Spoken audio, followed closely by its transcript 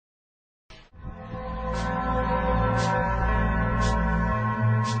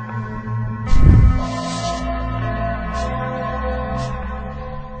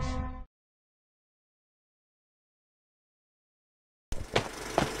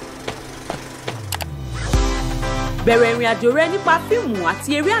Bẹ̀rẹ̀ ìrìn àjò rẹ nípa fíìmù àti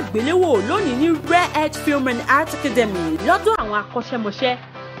eré àgbéléwò lónìí ní Rare Edge Film and Art Academy lọ́dọ̀ àwọn akọ́ṣẹ́mọṣẹ́.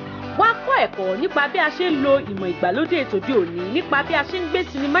 Wá kọ́ ẹ̀kọ́ nípa bí a ṣe ń lo ìmọ̀ ìgbàlódé tòde òní nípa bí a ṣe ń gbé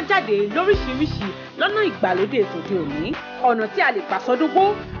sinimá jáde lóríṣiríṣi lọ́nà ìgbàlódé tòde òní. Ọ̀nà tí a lè gbà sọdúngbó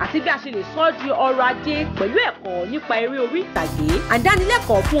àti bí a ṣe lè sọ di ọrọ̀ ajé pẹ̀lú ẹ̀kọ́ nípa eré orí ìtàgé.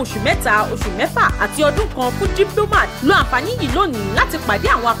 Àdánilẹ́kọ̀ọ́ fún oṣù mẹ́ta, oṣù mẹ́fà àti ọdún kan fún diplomat. Lo àǹfààní yìí lónìí láti pàdé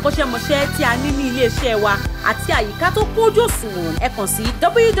àwọn akọ́ṣẹ́mọṣẹ́ tí a ní ní ilé-iṣẹ́ wa àti àyíká tó kójú òṣùwọ̀n. Ẹ kàn sí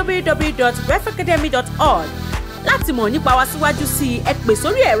www.refacademy.org. Láti mọ̀ nípa wa síwájú sí i, ẹ pè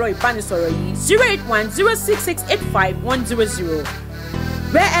sórí ẹ̀rọ ìbánisọ̀rọ̀ yìí 08106685100.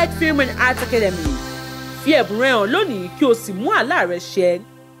 Rare Edge Film and Art Academy. Fi ẹ̀bùn rẹ hàn lónìí kí o sì mú àlá rẹ ṣẹ.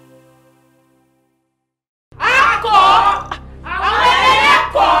 Akọ! Àwọn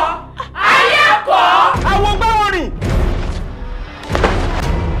ẹlẹ́kọ̀ọ́! Ayẹ́kọ̀ọ́! Àwọn gbẹ́wọ̀n rìn!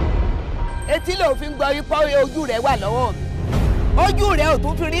 Etí ló fi ń gbọ́ ipò ojú rẹ̀ wà lọ́wọ́ mi. Ojú rẹ̀ ò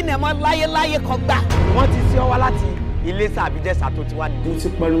tún fi rí nẹ̀mọ́ láyéláyé kan gbà. Wọ́n ti sí ọ wá láti ilé sàbíjẹ́sà tó ti wá ní. Mo ti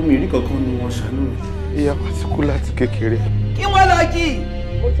pariwo mi rí kankan ni wọ́n ṣàánú mi. Ìyá wa ti kú láti kékeré. Kí wọ́n lọ jí.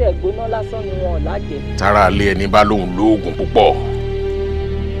 Ó ti ẹ̀gbóná lásán ni wọn ò lájẹ. Tára ilé ẹni bá lóun lóògùn púpọ̀.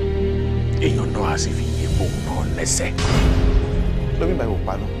 Èèyàn náà á sì fi yé fóun náà lẹ́sẹ̀. Lómi ìbáyìí ò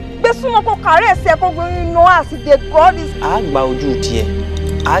pa náà. Gbé súnmọ́ kó kàárẹ̀ ẹsẹ̀ kó gbé iná àti the god is. A gba ojú tiẹ̀,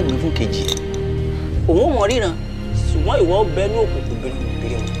 a gbé fún kejì ẹ̀. Òun mọ̀ ríran, ṣùgbọ́n ìwọ bẹ ní òkùnkùn bèrè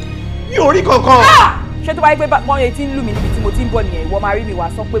wọn. Mi ò rí kankan. Ṣé tó bá yẹ pé wọ́n yẹ ti ń lù mí níbi tí mo ti ń bọ̀ nìyẹn, ìwọ máa rí mi wá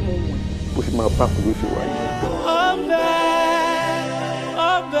sọ pé mo wọ̀n. Bó ṣe máa bá kúrò ṣe wáyé.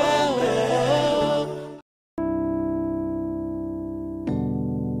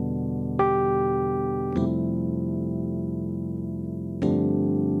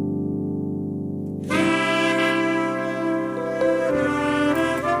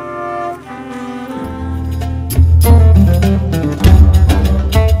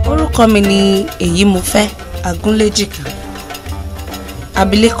 Orúkọ mi ni èyí mo fẹ́ Agúnléjìká.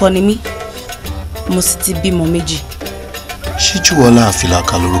 Abilékọ ni mí, mo sì ti bímọ méjì. Ṣíjúwọlá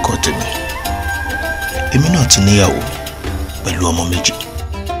Àfìlàkà lórúkọ tèmi. Èmi náà ti níyàwó pẹ̀lú ọmọ méjì.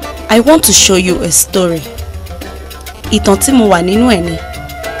 I want to show you a story. Ìtàn tí mo wà nínú ẹ̀ ni,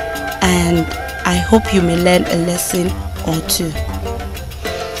 and I hope you may learn a lesson or two.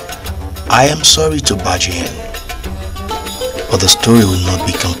 I am sorry to barge in, but the story will not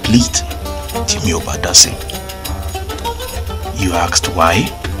be complete tí mi ò bá dá sí. You asked why?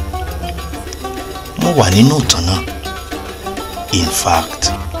 Mo wà nínú ìtàn náà. In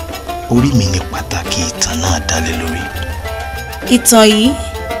fact, orí mi ni pàtàkì ìtàn náà dálé lórí. Ìtàn yìí,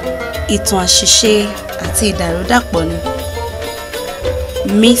 ìtàn àṣìṣe àti ìdàrúdàpọ̀ ni.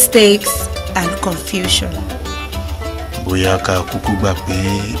 Mistakes and confusion. Bóyá ká kúkú gbà pé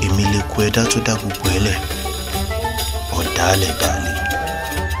èmi lè kó ẹ̀dá tó dá gbogbo ẹ̀ lẹ̀. Ọ̀dàlẹ̀ dálé.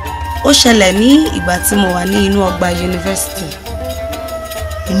 Ó ṣẹlẹ̀ ní ìgbà tí mo wà ní inú ọgbà yunifásítì.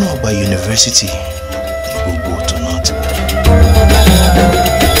 Inú ọgbà yunifásítì ni gbogbo ọ̀tọ̀ náà ti wà.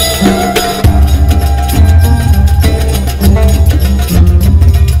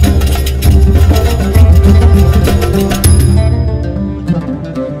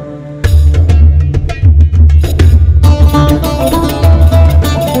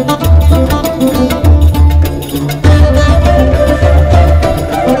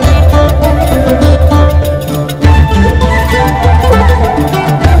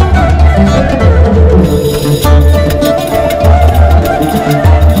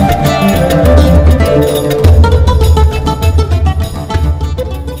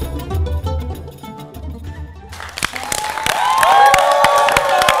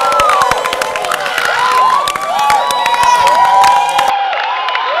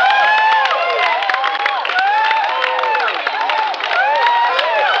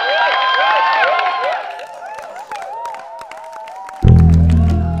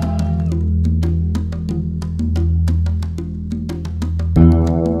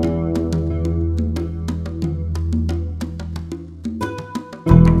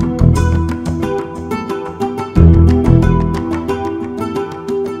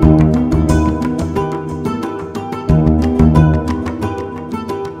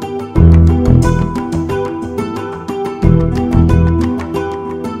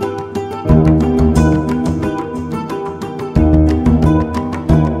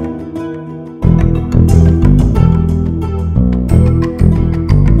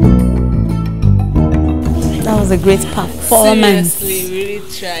 A great performance. Seriously, we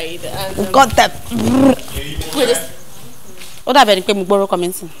really tried. We got that. What about the people borrow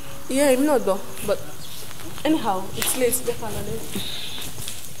comments? Yeah, I'm not though. But anyhow, it's late.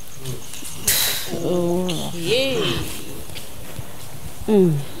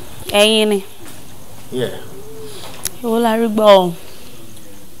 Ẹ̀yin ni. Yeah.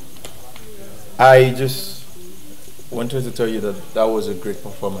 I just wanted to tell you that was a great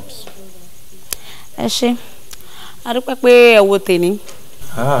performance. Ẹ ṣé. A dúpẹ́ pé ẹ wò tèmi.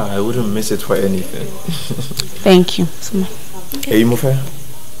 I wouldn't miss it for anything. Thank you. Èyí mo fẹ́.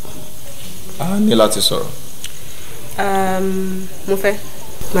 A ní láti sọ̀rọ̀. Mo fẹ́.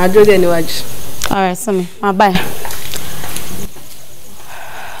 Màá dúró dé níwájú. All right, Sumi. Bye.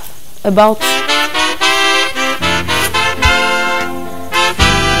 About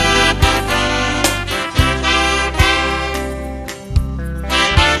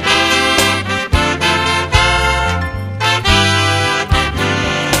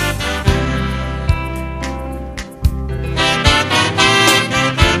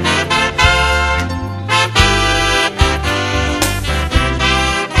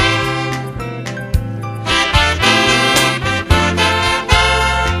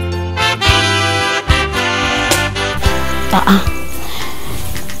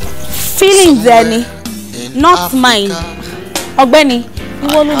feelings any, not mine. Ọ̀gbẹ́ni,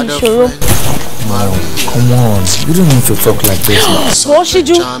 ìwọ ló ní ṣòro. Come on, you don't need to talk like this now. So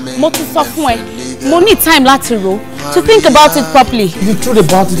Shiju, mo ti sọ fún ẹ. Mo need time láti rò, to think about it properly. The truth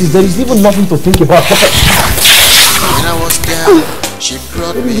about it is there is even nothing to think about properly.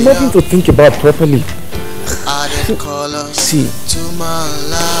 There is nothing to think about properly. See,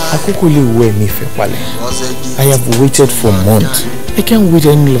 àkókò lè wọ ẹ̀mí fẹ́ palẹ̀. I have waited for months. I can't wait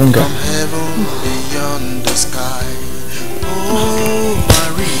any longer.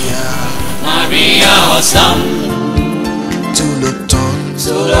 Maria Osam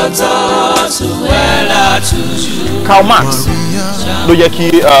Karl Marx ló yẹ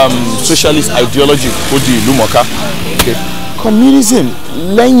kí socialist ideology kó di ìlú mọ̀ká. Communism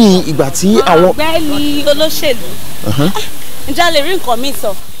lẹ́yìn ìgbà tí àwọn. Ọ̀gbẹ́ni olóṣèlú. Ǹjẹ́ a lè rí nǹkan mi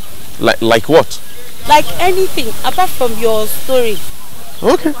sọ? Like what? Like anything apart from your story.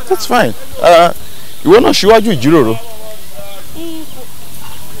 Okay, that's fine. Ìwọ náà ṣíwájú ìjíròrò.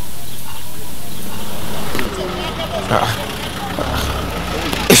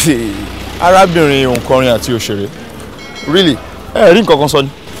 Arábìnrin òǹkọrin àti òṣèré. Really? Rí nǹkan kan sọ ni?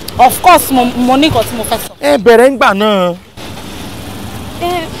 Of course, mo ní nǹkan tí mo fẹ́ sọ. Bẹ̀rẹ̀ ń gbà náà.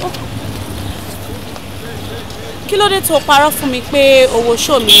 Kí ló dé tó parọ́ fún mi pé owó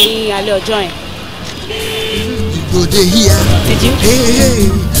show mi ní alẹ́ ọjọ́ yẹn? Did you?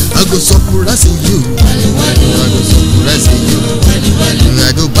 I go surprise you. I go surprise you.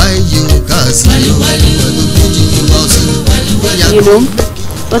 I go buy you cars. I go build you house. You know,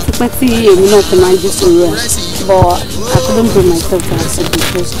 what's the pet èmi náà ti máa ń jí sórí ẹ̀, but I couldn't bring myself to accept the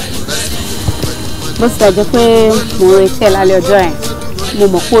truth. Bó ti dàjọ́ pé mo retí ẹ̀ lálẹ́ ọjọ́ yẹn, mo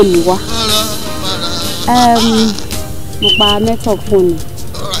mọ̀ pé ò ní wá. Mo pa network phone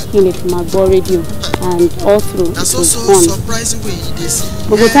kí n lè fi máa gbọ́ rédíò and all through it was fun.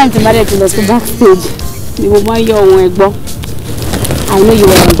 Gbogbo time tí bá dẹ̀ ti lọ sí backstage ni mo máa ń yọ ohun ẹ̀ gbọ́. I know you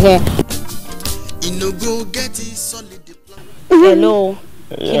were here. Hello.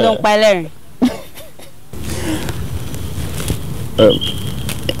 Kí ló ń pa ẹlẹ́rìn?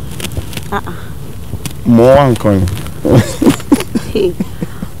 Mo wá nǹkan yìí.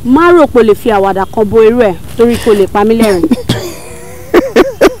 Má rò pé o lè fi àwàdà kan bo irú ẹ̀ torí kò lè pa mí lẹ́rìn.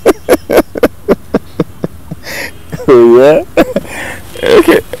 Yeah.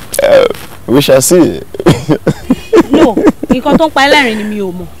 Okay. We shall see. No, nǹkan tó ń pa ẹlẹ́rìn ni mi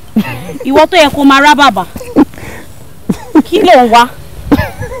ò mọ̀. Ìwọ tó yẹ kó máa rá bàbà. Kí ló ń wá?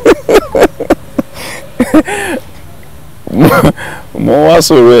 Mo wá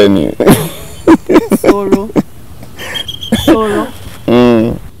sọ̀rọ̀ ẹ̀ ni. Sọ̀rọ̀.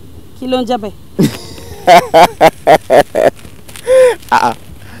 Kí ló ń jẹ́ bẹ́ẹ̀?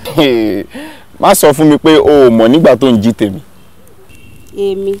 Má sọ fún mi pé o ò mọ̀ nígbà tó ń jí tèmi.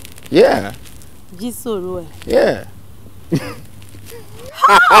 Èmi. Yeah. Jí sọ̀rọ̀ ẹ̀. Yeah.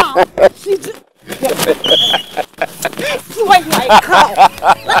 You went like cow.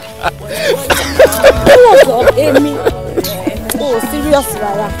 What's up, Amy? Oh, serious,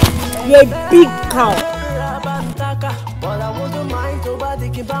 Rara. You're a big cow.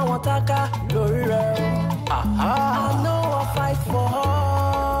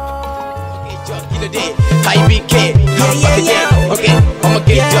 Okay, I'ma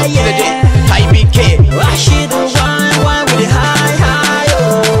get up in the day. High BK. I should wine with the high, oh.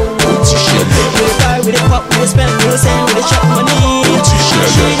 With the car, with the pop, with the spend, with the sand, with the chop money.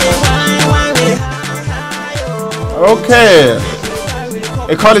 Wine with the high, oh. Okay.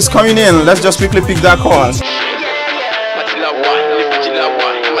 A call is coming in. Let's just quickly pick that call.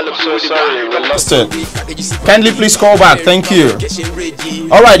 So sorry, we lost it. Kindly please call back. Thank you.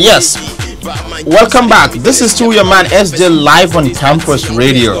 Alright, yes. Welcome back. This is still your man SJ live on Campus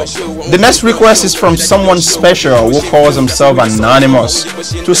Radio. The next request is from someone special who calls himself anonymous.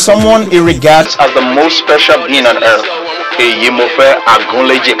 To someone he regards as the most special being on earth.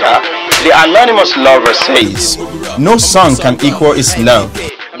 The anonymous lover says, no song can equal his love.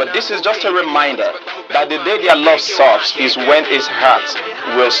 But this is just a reminder that the day their love stops is when his heart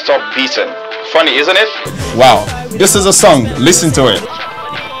will stop beating. Funny, isn't it? Wow, this is a song. Listen to it.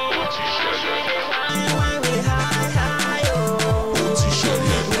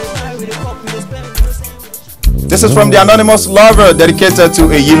 This is from the anonymous lover dedicated to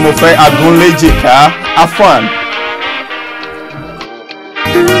Eyimofe Agunlejika. Have fun.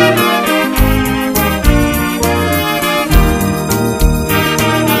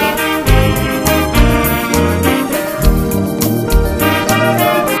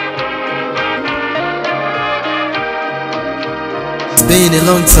 It's been a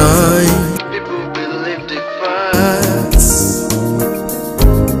long time. People believe the facts.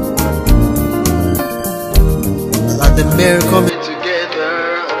 Like the marriage coming together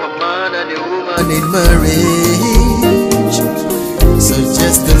of a man and a woman in marriage. So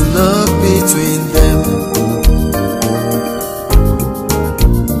just the love between them.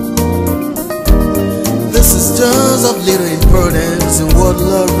 This is just of little importance in what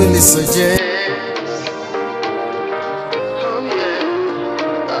love really suggests.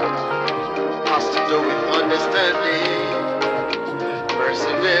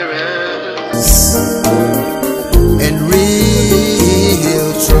 And real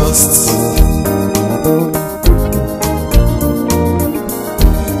trust,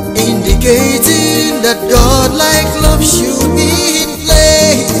 indicating that God-like love should be in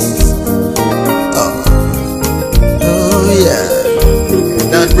place. Oh yeah,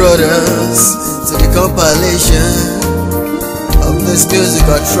 that brought us to the compilation of this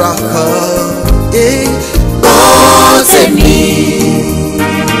musical track called Oh, take me.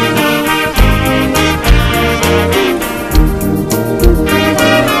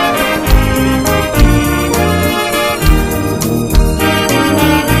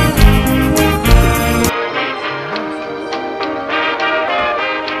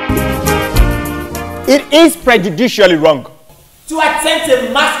 It is prejudicially wrong to attempt a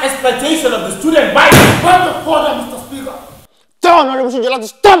mass exploitation of the student body. What the further, Mr. Speaker? Tell Honorable Shujola to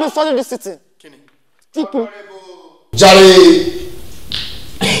stop insulting this sitting. Jare,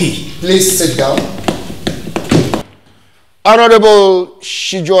 please sit down. Honorable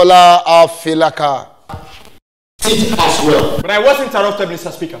Shijola Afilaka. Sit as well. But I was interrupted,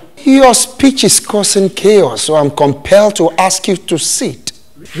 Mr. Speaker. Your speech is causing chaos, so I'm compelled to ask you to sit.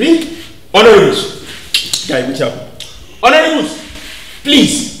 Really? Honorables. Guy, which happened? Honorables,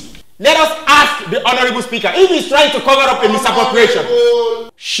 please. Let us ask the Honorable Speaker if he's trying to cover up a misappropriation.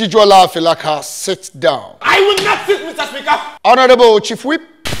 Shijola Afilaka, sit down. I will not sit, Mr. Speaker. Honorable Chief Whip.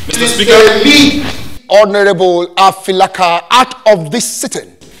 Mr. Speaker. Lead Honorable Afilaka out of this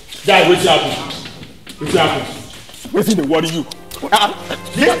sitting. Guy, which happened? Which happened? What's in the worry you?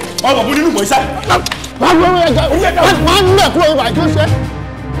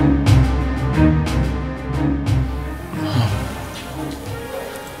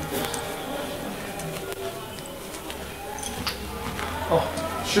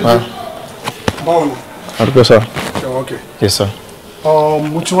 Báwo. Àdúgbò sir. Okay. Yes sir.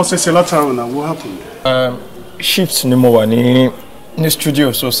 Mo ti wọ́n ṣẹ̀ṣẹ̀ látàrọ̀ náà, what happened? Shift ni mo wà ní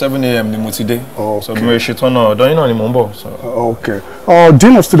studio, so 7 a.m. ni mo ti dé. So bí mo ṣe tán náà, ọ̀dọ̀ yín náà ni mo ń bọ̀. Okay.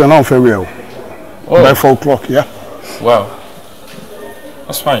 Dean of student now very well. By 4 o'clock, yeah. Wow.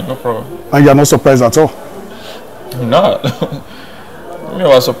 That's fine, no problem. And you're not surprised at all? No. Mi ò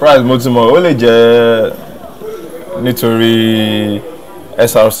wá surprised mo ti mọ̀, ó lè jẹ́ nítorí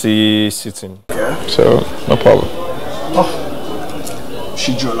SRC sitting. Okay. So, no problem.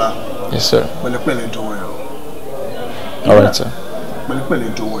 Shijola. Yes, sir. Pẹ̀lẹ́pẹ̀lẹ́ dọ̀wọ́ ẹ̀. All right, sir.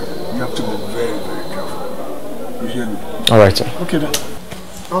 Pẹ̀lẹ́pẹ̀lẹ́ dọ̀wọ́ ẹ̀. You have to be very, very careful. You hear me? All right, sir. Okay then.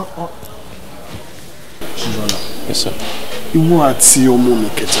 Shijola. Yes, sir. Ìwọ àti ọmọ mi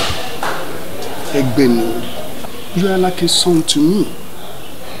kẹta. Ẹgbẹ́ ni. You are like a son to me.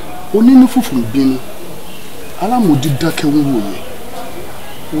 Onínú fùfù ń bínú. Alámòdí dákẹ́ ń wò yẹn.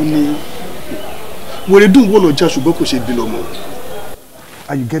 Ó ní wèrè dùn wọ́n lọ já ṣùgbọ́n kò ṣe bí lọ́mọ.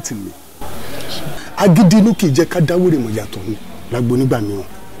 Are you getting me? Agídí inú kì í jẹ́ ká dáwèrè mọ̀ yàtọ̀ ni lágbo nígbà mìíràn.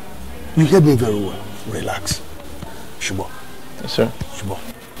 You hear me very well. Relax. Ṣùgbọ́n. Yes, sir. Ṣùgbọ́n.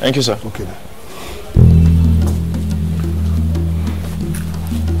 Thank you, sir. Okay then.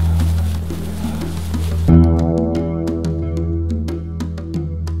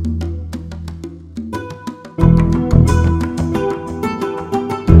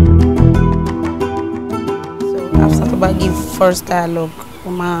 give first dialogue.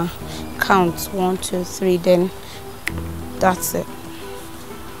 Oma count 1, 2, 3, then that's it.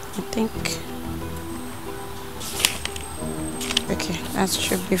 I think. Okay, that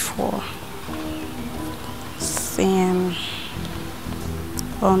should be for same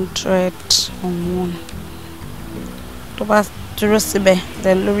 100 on 1. To pass through Sibe,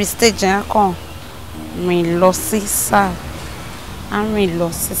 then Louis stage and come. Me lossy sal. And me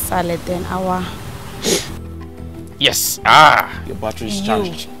lossy salad then our. Yes. Your battery is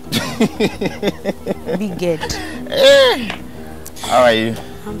charged. Big head. How are you?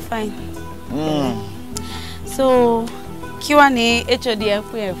 I'm fine. So, Q&A HOD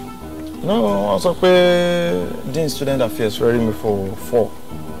FPF. No, also pay Dean Student Affairs ready me for 4.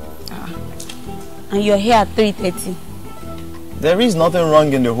 And you're here at 3:30. There is nothing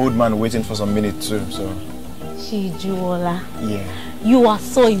wrong in the old man waiting for some minutes too, so. Chijuola. Yeah. You are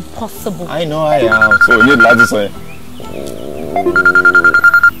so impossible. I know I am. So you need to say.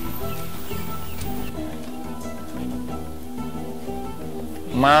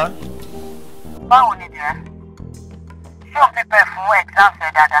 Ma. Báwo ni dear? Ṣé o prepare fún exam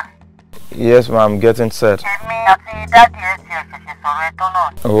ẹ dáadáa? Yes, ma, I'm getting set. Èmi àti daddy ẹ ti ṣẹ̀ṣẹ̀ sọ̀rọ̀ ẹ tán náà.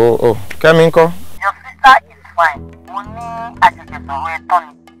 Oh. Kẹ́mi ńkọ́? Your sister is fine. Mo ní àṣẹ̀ṣẹ̀ sọ̀rọ̀ ẹ tán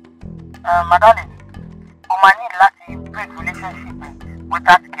ni. Madam, o máa need láti break relationship with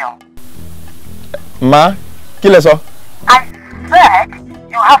that girl. Ma, kí lẹ sọ? I said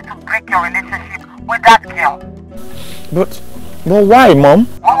you have to break your relationship with that girl. But why, Mom?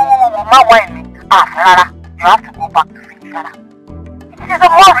 Má why me? Rárá. You have to go back to Finishara. She's a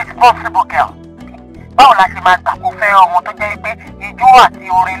more responsible girl. Báwo la ṣe máa gbà kó fẹ́ ọmọ tó jẹ́ pé ijó àti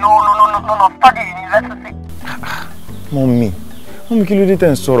orin ló study university? Mommy, kí ló dé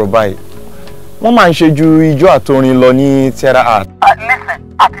tẹ́ ń sọ̀rọ̀ báyìí? Wọ́n máa ń ṣe ju ijó àtorin lọ ní theatre art. Listen,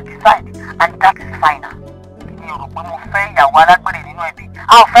 I have to decide, and that is final. Mi ò rò pé mo fẹ́ ìyàwó alágbèrè nínú ẹbí.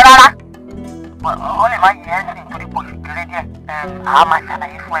 A ò fẹ́ rárá. Ó lè má yẹ ẹ́ sìn torí kò sì kéré díẹ̀. Àá máa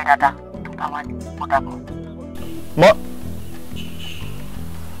ṣàlàyé fún ẹ dáadáa tó bá wà ní kó dàbọ̀.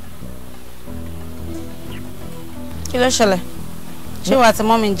 Kí ló ṣẹlẹ̀? Ṣé wà tí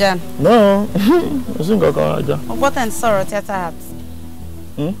mọ́mí Jan? No, kò sí nǹkan kan ajá. Mo gbọ́ tẹ̀ ń sọ̀rọ̀ theatre art.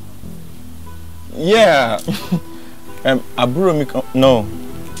 Yeah. Àbúrò mi kan, no.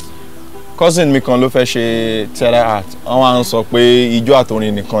 Cousin mi kan ló fẹ́ ṣe theatre art. Wọ́n wá ń sọ pé ijó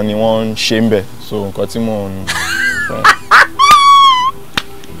àtorin nìkan ni wọ́n ń ṣe ń bẹ̀. So nǹkan tí mò ń fẹ́.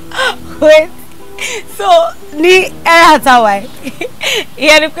 Wait. So ní era àtàwà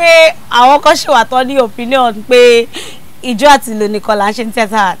ìyẹn ni pé àwọn kan ṣe wà tán ní opinion pé ijó àti ìlù nìkan là ń ṣe ní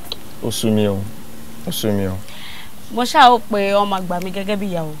theatre art. Ó sú mi o. Mo ṣáà ó pé ọmọ àgbà mi gẹ́gẹ́ bí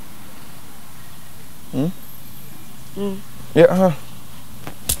ìyàwó. Yeah.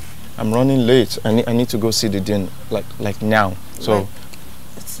 I'm running late. I need to go see the dean like now. So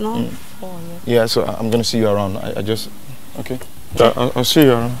it's not 4 yet. Yeah, so I'm gonna see you around. I just okay. I'll see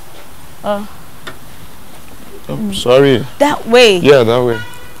you around. I'm sorry. That way? Yeah, that way.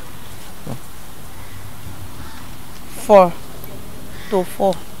 4 to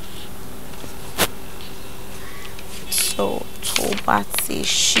 4. So, tó bá ti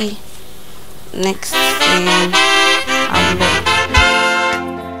ṣí next thing I'm going.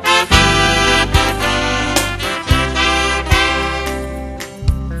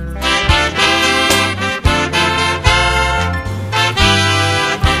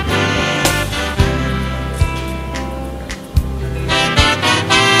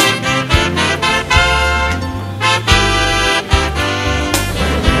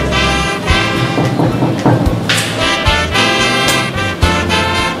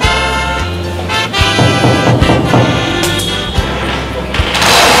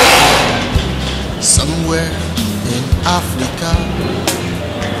 Africa,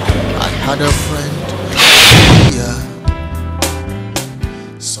 I had a friend here,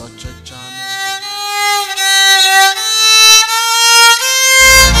 such a charming.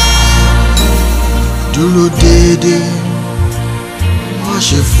 Dúró dédé, má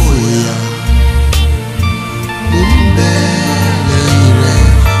ṣe fòyà, mo ń bẹ lẹ́yìn rẹ̀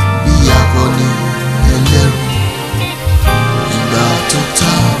bí akọni ẹlẹ́rù, ìgbà tó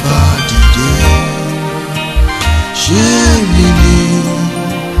tá bá dìde. Ṣé mi ni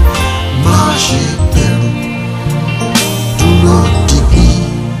má ṣe bẹ̀rù, dúró digbí,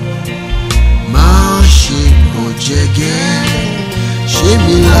 má ṣe bọ̀ jẹ́gẹ́, ṣé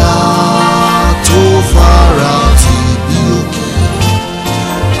mi là tó fara tì bí òkè,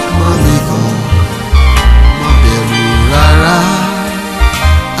 má mi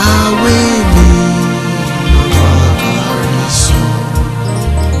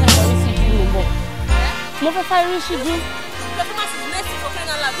sáré ṣíjú.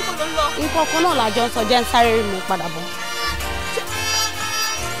 Nǹkan kan náà làjọ sọ jẹ́ ń sáré rí mi padà bọ̀.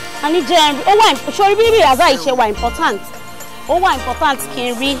 A ní jẹ́ ó wà sórí bíbí àzá ìṣe wà important. Ó wà important kí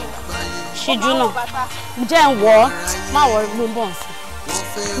n rí ṣíjú náà. Jẹ́ ń wọ̀ ọ́ má wọ̀ ló ń bọ̀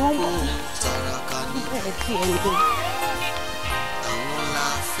sí. Mo ń bọ̀ bẹ̀rẹ̀ tí ẹ̀ ń gbé.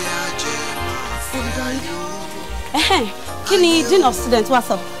 Kí ni dean of students wá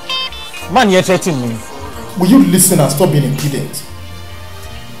sọ? Man, you're threatening me. Will you listen and stop being impudent?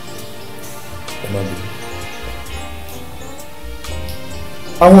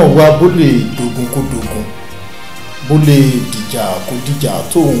 Àwọn ọ̀wá bó lè dogun kó dogun, bó lè dìjà kó dìjà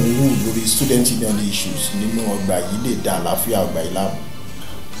tó ń wù lórí student union issues nínú ọgbà yìí lè dá àlàáfíà ọgbà yìí láàmú.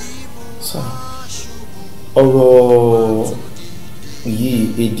 Ọ̀rọ̀ yìí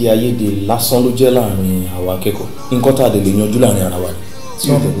èdè àìyedè lásán ló jẹ́ láàrin àwọn akẹ́kọ̀ọ́. Nǹkan tá a lè yanjú láàrin ara wa ni.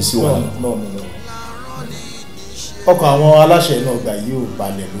 Tí ó tẹ̀lé sí wa. Ọkàn àwọn aláṣẹ náà ọgbà yìí ò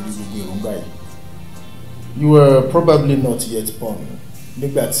balẹ̀ lórí gbogbo èròǹgbà yìí. You were probably not yet born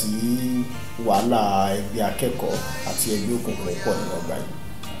nígbà tí wàhálà ẹgbẹ́ akẹ́kọ̀ọ́ àti ẹgbẹ́ òkùnkùn pọ̀ nínú ọgbà yìí.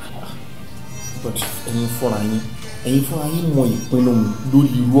 But ẹ̀yin fúnra yín mọ ìpinnu mi lórí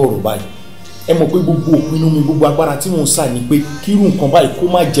irú ọ̀rọ̀ báyìí. Ẹ mọ̀ pé gbogbo ìpinnu mi, gbogbo agbára tí mò ń sà ni pé kí irú nǹkan báyìí kó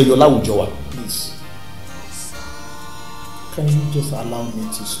má jẹyọ láwùjọ wa. Please, can you just allow me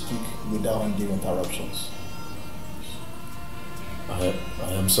to speak without undue interruptions?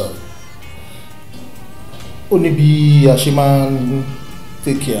 I am sorry. Ó ní bí a ṣe máa ń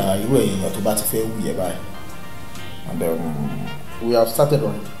take care irú èèyàn tó bá ti fẹ́ wù yẹ báyìí. And we have started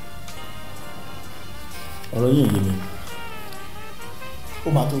already. Ọ̀rọ̀ yìí yé mi.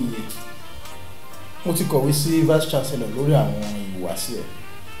 Ó máa tó yé. Mo ti kọ̀wé sí vice chancellor lórí àwọn ìhùwàsí ẹ̀.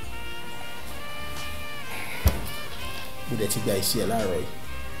 Mo dẹ̀ ti gba ìsí ẹ̀ láàárọ̀ yìí.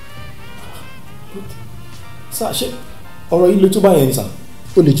 Sá ṣe ọ̀rọ̀ yìí ló tó báyẹn ní sá.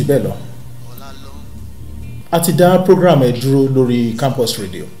 Ó lè jù bẹ́ẹ̀ lọ. A ti dá program ẹ̀ dúró lórí campus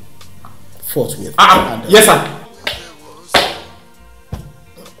radio forthwith. Yes sir.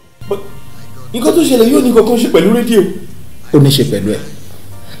 Nǹkan tó ṣẹlẹ̀ yóò ní kankan ṣe pẹ̀lú rédíò. Ó ní ṣe pẹ̀lú ẹ̀.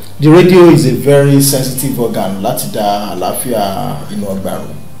 The radio is a very sensitive organ láti dá àlàáfíà inú ọgbà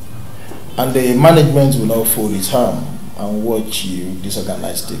rú. And the management will not fold its arm and watch you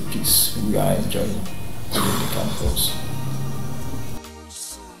disorganize the peace we are enjoying within the campus.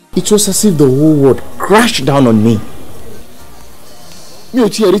 It was as if the whole world crashed down on me. Mi ò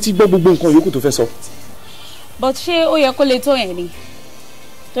tiẹ̀ rí tí gbọ́ gbogbo nǹkan yòókù tó fẹ́ sọ. But ṣé ó yẹ kó lè tó yẹn ni?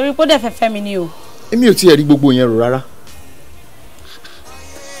 Torí pé ó dẹ̀ fẹ́ fẹ́ mi ni o. Èmi ò tiẹ̀ rí gbogbo yẹn rò rárá.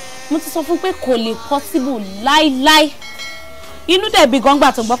 Mo ti sọ fún pé kò lè possible láíláí. Inú dẹ̀ bí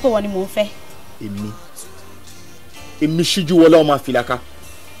gọ́ngbà tó gbọ́ pé wọ́n ni mò ń fẹ́. Èmi ṣíjú wọlé ọmọ àfìlàkà.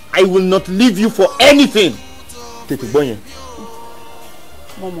 I will not leave you for anything. Tètè gbọ́ yẹn.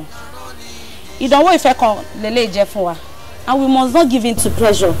 Mọ̀mọ́, ìdánwò ìfẹ́ kan lélẹ̀ jẹ́ fún wa, and we must not give in to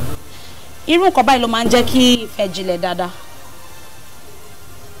pressure. Irú nǹkan báyìí ló máa ń jẹ́ kí ìfẹ́ jinlẹ̀ dáadáa.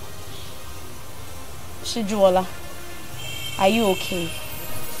 Ṣíjúwọlá, are you okay?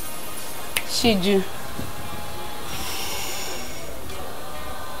 Ṣíjú.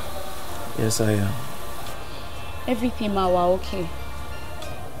 Yes, I am. Everything ma wa okay.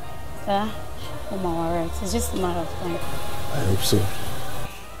 Oh ma wa right. It's just a matter of time. I hope so.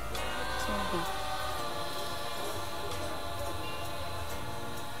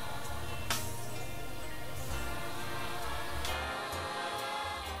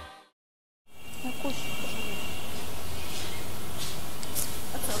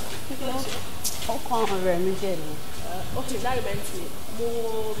 Okay, that reminds me.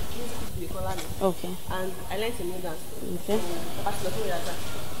 More music to okay. And I learned a new dance. Okay.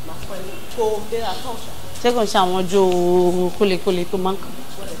 Ṣé kò ṣe àwọn ọjọ́ kólekóle tó máa ń kàn?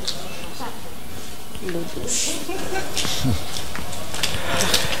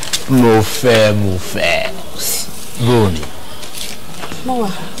 Mo fẹ́. Bóni. Mo wà.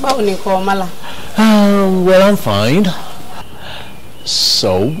 Báwo ni kò mala? Well, I'm fine.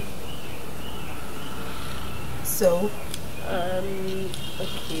 So?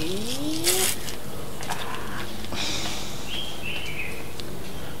 Okay.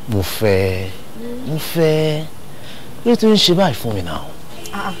 Mo fẹ́. Kí ló tún ń ṣe báyìí fún mi now?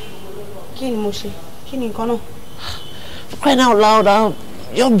 Kí ni mo ṣe? Kí ni nǹkan náà? Crying out loud,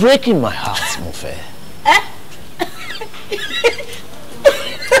 you're breaking my heart, mo fẹ́.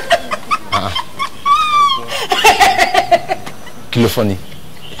 Kí ló fọ́ ni?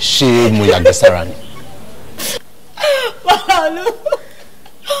 Ṣé mo yàgbẹ́ sára ni? Báwo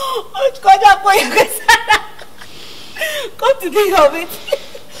ó kọjá pé yàgbẹ́ sára. Come to think of it,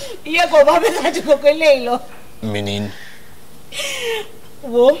 iye kò bá bẹ́ẹ̀ láti kókó eléyìí lọ. Meaning?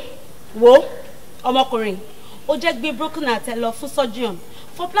 Wo, ọmọkùnrin, ó jẹ́ gbé broken heart ẹ lọ fún surgeon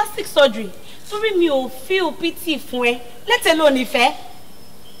for plastic surgery. Torí mi ò feel pity fún ẹ. Let alone ìfẹ́.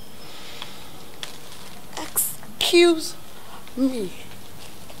 Excuse me.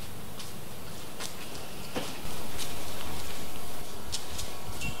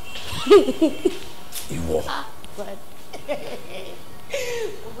 Ìwọ.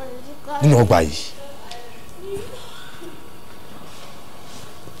 Nínú ọgbà yìí.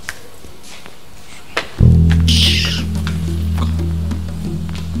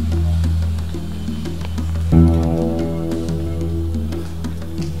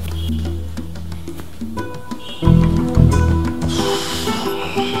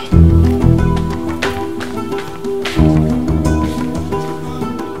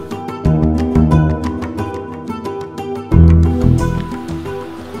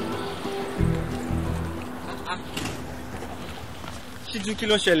 Kí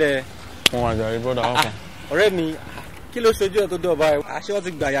ló ṣẹlẹ̀? Wọ́n wá jàre brother ọkàn. Ọ̀rẹ́ mi, kí ló ṣojú ẹ̀ tó dọ̀ báyìí? Àṣé wọ́n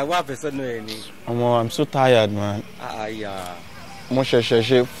ti gbà yàwó àfẹ́sọ́nà ẹ̀ ni. I'm so tired, man. Yeah. Mo ṣẹ̀ṣẹ̀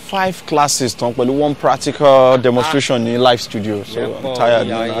ṣe 5 classes tán pẹ̀lú 1 practical demonstration ní live studio, so I'm tired,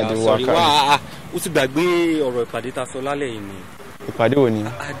 man. I dey work hard. Ó ti gbàgbé ọ̀rọ̀ ìpàdé ta sọ lálẹ́ yìí ni. Ìpàdé wo ni?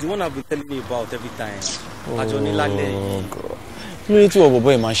 The one I've been telling you about every time. Àjọ ní lálẹ́ yìí. Kí ló dé tí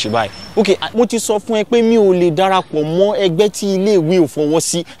bọ̀bọ̀ ẹ̀ máa ń ṣe báyìí? Okay, mo ti sọ fún ẹ pé mi ò lè darapọ̀ mọ́ ẹgbẹ́ tí ilé ìwé ò fọwọ́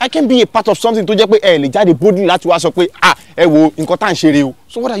sí. I can be a part of something tó jẹ́ pé ẹ lè jáde boldly láti wá sọ pé ẹ wo nǹkan tá à ń ṣe rè o.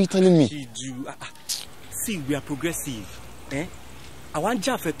 So what are you telling me? See, we are progressive. Àwa ń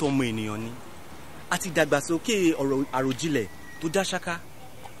jà fẹ́tọ̀ ọmọ ènìyàn ni. A ti dàgbàsókè ọ̀rọ̀ àròjinlẹ̀ tó dá ṣáká.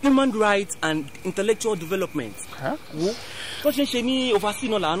 Human rights and intellectual development. Wo tó ṣe ń ṣe ní overseas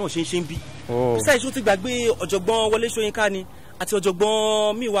náà làánà ṣe ń ṣe ń bí. Besides, ó ti gbàgbé ọ̀jọ̀gbọ́n Wọlé Ṣóyínká ni àti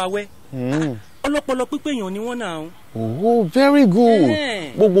ọ̀jọ̀gbọ́n Míwáwẹ́. Ọlọ́pọlọ pípé èèyàn ni wọ́n náà. Oh, very good.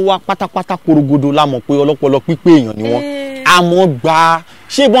 Gbogbo wa pátápátá korogodo la mọ̀ pé ọlọ́pọlọ pípé èèyàn ni wọ́n. Àmọ́ gbà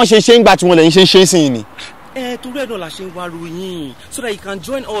ṣé bọ́n ṣe ń gbà tí wọ́n lẹ́yìn ṣe ń ṣe sí ni. Torí ẹ̀ náà la ṣe ń wárú yín so that you can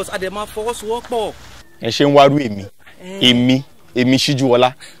join us at the máa fọwọ́sowọ́pọ̀. Ẹ ṣe ń wárú èmi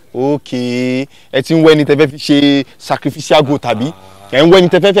Ṣíjúọlá. Okay, ẹ ti ń wẹ́ni tẹ́ fẹ́ fi ṣe sacrificial goat tàbí ẹ ń wẹ́ni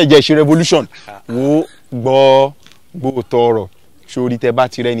tẹ́ fẹ́ jẹ́ ṣe revolution. Wo gbọ́ tọrọ sórí tẹ́ bá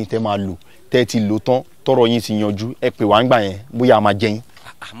ti rẹ́ni tẹ́ máa lò tẹ́ ti lò tán tọrọ yín ti yanjú ẹ pè wá ń gbà yẹn bóyá a máa jẹ yín.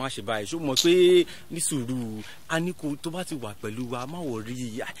 Má ṣe báyìí ṣó mọ̀ pé ní sùúrù a ní kó tó bá ti wà pẹ̀lú wa má wọ̀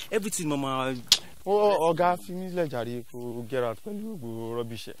rí everything mama. Ọ̀gá fi mí lẹ̀ jàre kó get out pẹ̀lú gbogbo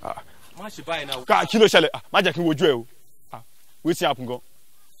rubbish. Má ṣe báyìí náà. Kí ló ṣẹlẹ̀? Má jẹ́ kí n wojú ẹ o. Wetin happen gan?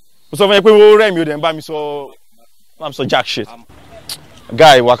 Mo sọ fún yẹn pé ó rẹ̀ mi ò dẹ̀ ń bá mi sọ jack shit.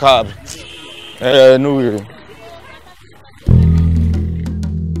 Guy waka no way.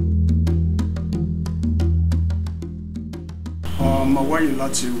 My wife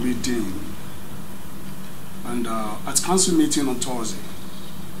láti reading and at council meeting on Thursday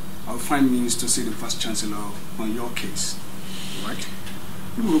I'll find means to see the Vice Chancellor on your case, right?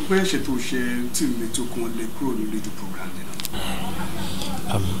 You will pay to share till they took one day pro religious program.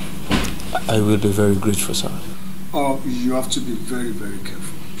 I will be very grateful, sir. You have to be very, very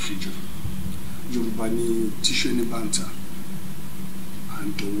careful, Shiju. Yoruba ni tishe ni banta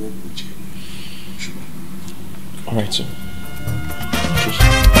and the work with you. Sure. All right, sir.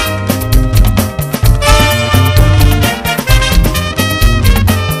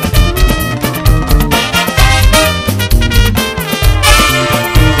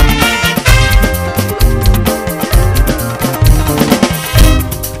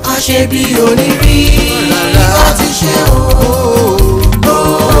 Ṣe bí onírí láti ṣe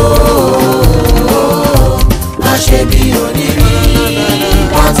a ṣe bí onírí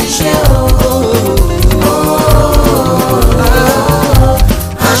láti ṣe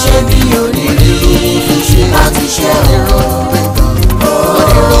a ṣe bí onírí láti ṣe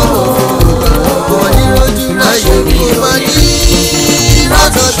oníròjú rẹ̀ ṣe bí onírí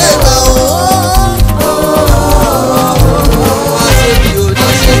láti ṣe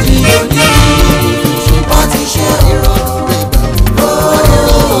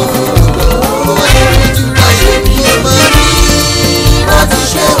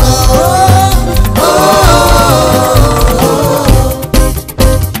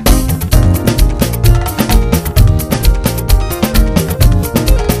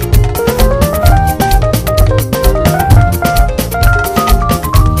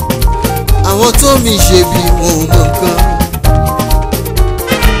mi ṣe bí wọn ò mọ nǹkan.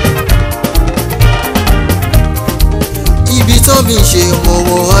 Ibi tán mi ṣe mọ̀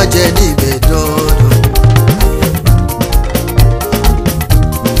wọ́n á jẹ níbẹ̀ dandan.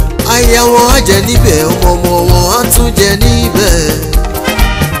 aya wọn á jẹ níbẹ̀ ọmọ wọn á tún jẹ níbẹ̀.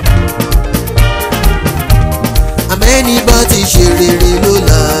 àmẹ́ni bá ti ṣe rere ló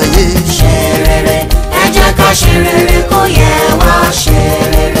láàyè. ṣe rere ẹ jẹ́ ká ṣe rere kó yẹ wá ṣe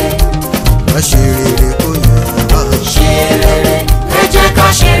rere. ká ṣe rere kó yẹ wá. ṣe rere ẹ jẹ́ ká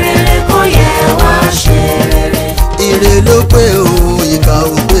ṣe rere kó yẹ wá ṣe rere. ire ló pé o ìkà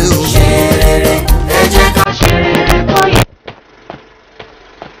ò pé o. ṣe rere ẹ jẹ́ ká ṣe rere kó yẹ.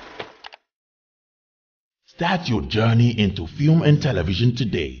 Start your journey into film and television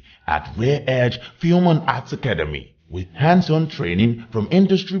today at Rare Edge Film and Arts Academy. With hands-on training from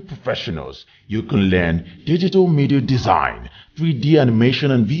industry professionals, you can learn digital media design, 3D animation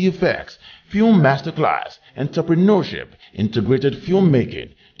and VFX, film masterclass, entrepreneurship, integrated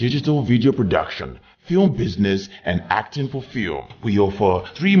filmmaking, digital video production, film business, and acting for film. We offer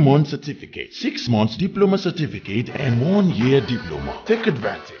 3-month certificate, 6 months diploma certificate, and 1-year diploma. Take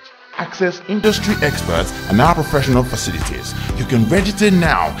advantage. Access industry experts and our professional facilities. You can register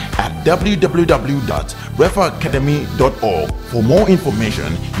now at www.refaacademy.org. For more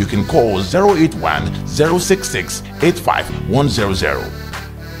information, you can call 081-066-85100.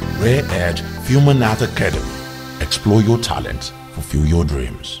 Rare Edge Film and Art Academy. Explore your talents, fulfill your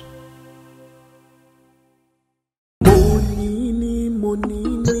dreams.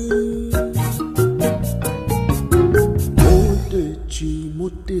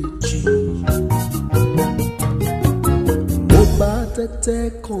 Mo bá tẹ́tẹ́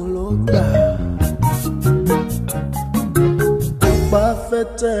kan lọ́gbà, mo bá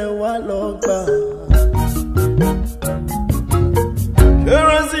fẹ́tẹ́ wá lọ́gbà.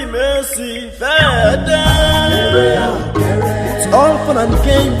 Kérésìmesì fẹ́ dé. It's all fun and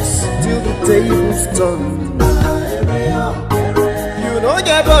games till the tables turn. You no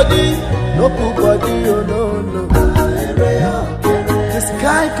get body, no put body, oh no no. The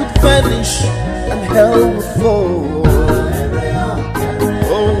sky could vanish and hell would fall.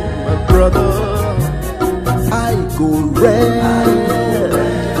 Oh my brother, I go red.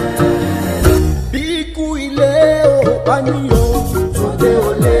 Biku ile o baniyo, tode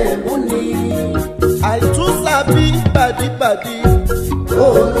ole muni. I too sabi badi.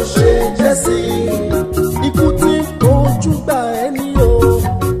 Oh no she Jesse, ikuti ojú gba ẹni o,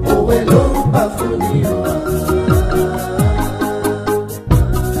 òwe ló ń pa fún ni o.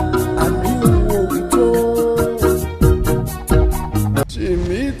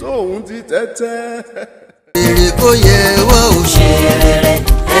 Rere kó yẹ wá o. ṣe rere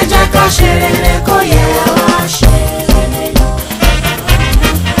ẹ jẹ́ ká ṣe rere kó yẹ wá ṣe rere.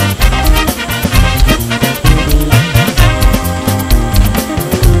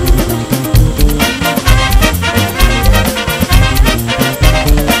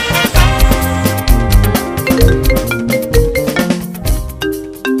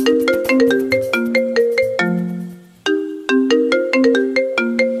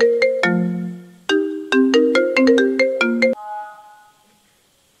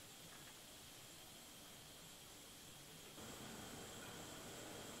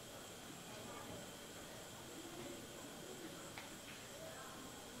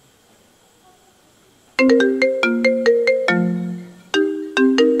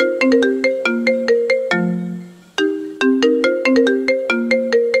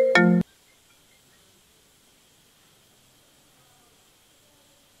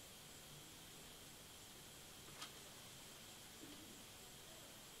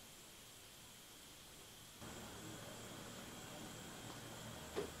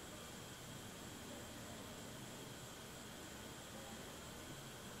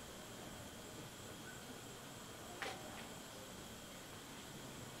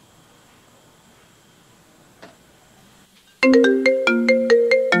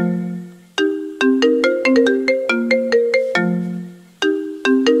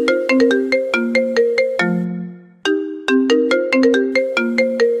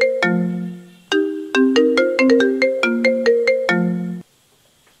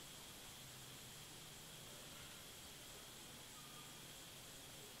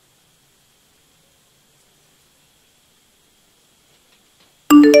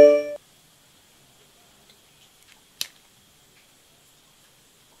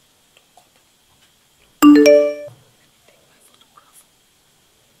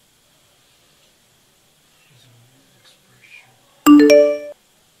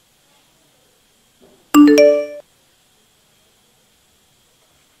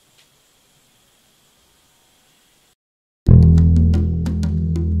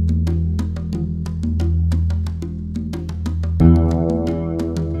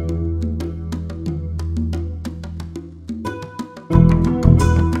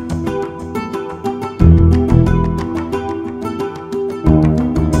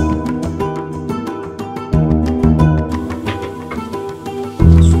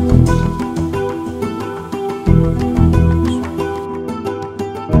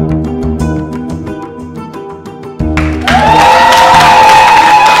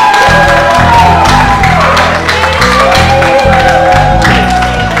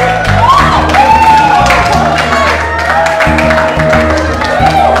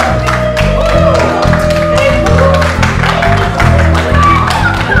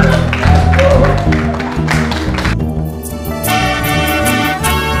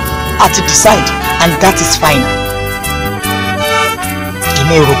 àti decide and that is final.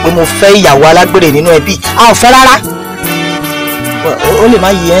 Èmi rò pé mo fẹ́ ìyàwó alágbèrè nínú ẹbí a ò fẹ́ rárá. Ó lè má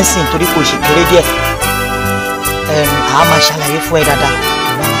yí ẹ́ ń sìn torí kò ṣe kéré díẹ̀. A máa ṣàlàyé fún ẹ dáadáa.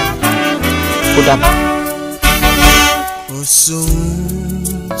 Ó dàbọ̀. Kò sóhun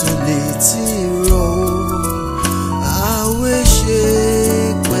tó lè tí rọ àwẹ̀ ṣe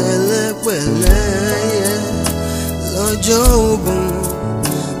pẹ̀lẹ́pẹ̀lẹ́ lọ́jọ́ ogun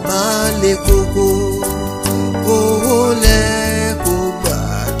bá lè kókó kówó lẹ́ kó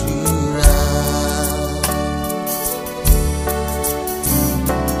gbàdúrà.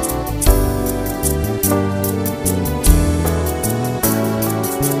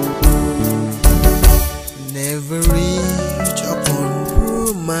 Never reach a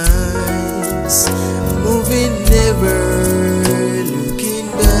compromise, moving never looking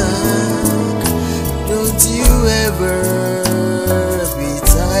back. Don't you ever be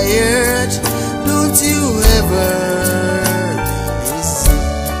tired, don't you ever be lazy.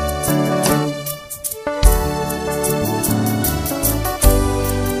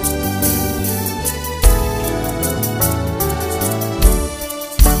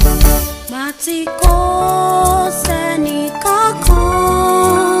 Matiko sani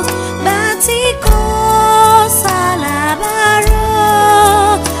kankan, batiko salabaro,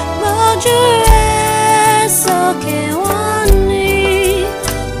 gbójú rẹ̀ sókè wọ́n ní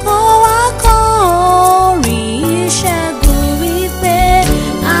kó wá kọrin ìṣẹ́gun wípé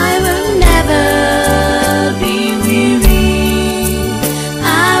I will never be weary,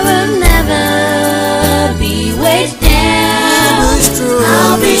 I will never be weighed down.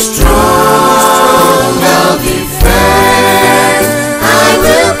 I'll be strong, I'll be firm, I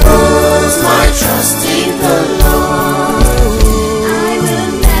will put my trust in the Lord. I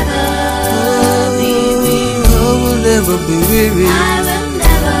will never be weary, I will never be weary. I will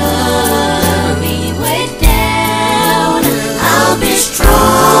never be weighed down. I'll be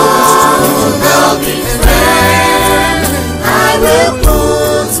strong, I'll be firm, I will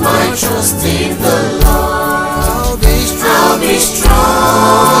put my trust in the Lord. I'll be I'll be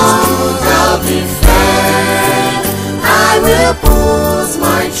strong, I'll be firm, I will put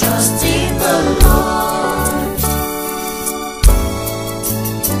my trust in the Lord.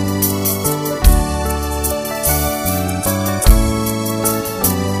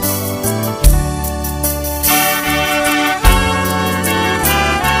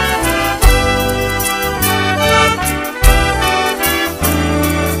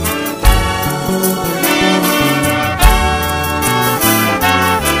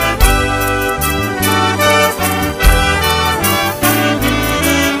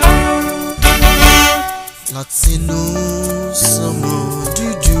 Látinú sánmọ̀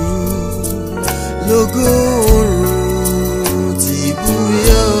dúdú lógo oòrùn ti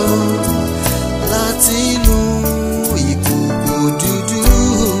búyọ, látinú ìkòkò dúdú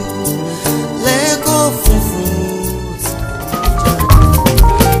lẹ́kọ̀ọ́ funfun.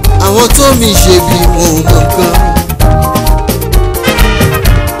 Àwọn tó mi ṣe bí wọn ò mọ̀ kan.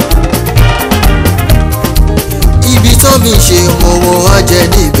 Ibi tó mi ṣe ọwọ́ á jẹ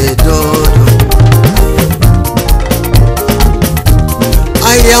níbẹ̀ dandan.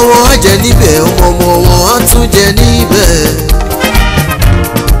 Aya wọn á jẹ níbẹ̀, ọmọ wọn á tún jẹ níbẹ̀.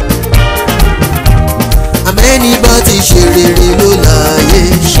 Àmẹ́ni bá ti ṣe rere ló láàyè.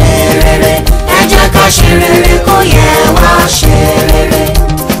 Ṣe rere, ẹ jẹ́ ká ṣe rere kó yẹ wá ṣe rere.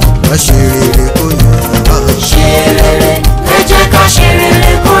 Ká ṣe rere kó yẹ wá. Ṣe rere, ẹ jẹ́ ká ṣe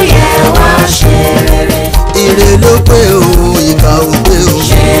rere kó yẹ wá ṣe rere. Ire ló pé o, ìkà ò pé o.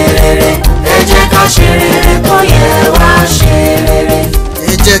 Ṣe rere, ẹ jẹ́ ká ṣe rere kó yẹ wá ṣe rere.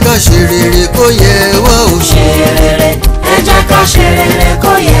 Ẹ jẹ́ ká ṣe rere kó yẹ wá o. Ṣe rere, ẹ jẹ́ ká ṣe rere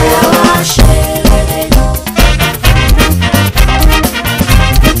kó yẹ wá ṣe rere.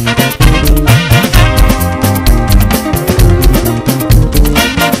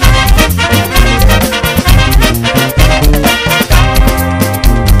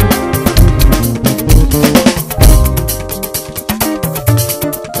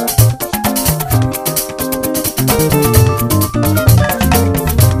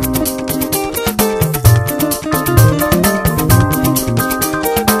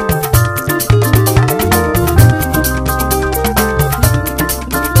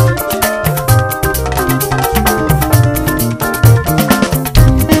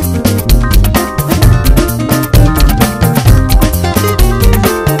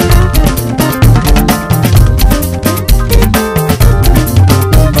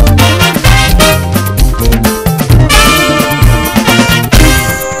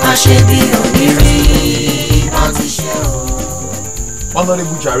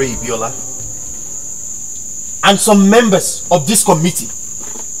 Honorable Jare Ibiola and some members of this committee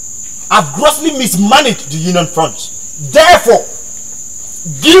have grossly mismanaged the union front. Therefore,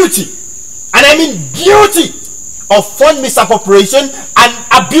 guilty, and I mean guilty, of fund misappropriation and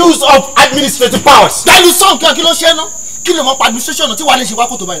abuse of administrative powers. That is something kí ló ṣe ná? Kí ló mọ̀ pa administration tí wà lè ṣe wá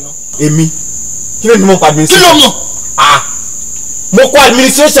kó tó báyìí ná? Èmi kí ló ní mọ̀ pa administration? Kí ló mọ̀? Mo kọ́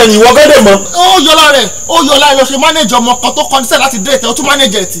administration ìwọ gẹ́gẹ́ mọ̀. Ó yọlá rẹ̀ lọ ṣe manager ọmọ kan tó kọ́ni sẹ́ láti date ó tún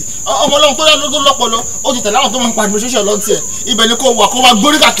manager ti. Ọmọ ọlọ́run tó lọ́dún lọ́pọ̀lọ́ ó ti tẹ̀lé àwọn tó máa ń pa administration lọ́n tiẹ̀. Ibẹ̀ ni kò wà kó wá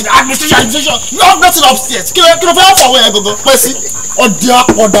gbórí kàkiri administration no nothing upstairs. Kí ló fẹ́ fọwọ́ yẹn gangan pẹ́ sí? Ọ̀dẹ̀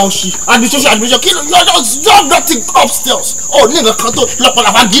àpọ̀dà òṣì administration kí ló yọ nothing upstairs. Ó ní nǹkan kan tó lọ́pọ̀lọ́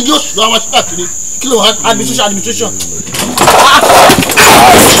àbá gidi oṣù lọ́wọ́ ṣe káàkiri. Kí ló administration.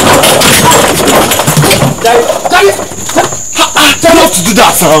 Daddy, tell me not to do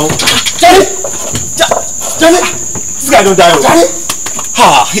that, son. Daddy, this guy don't die. Daddy,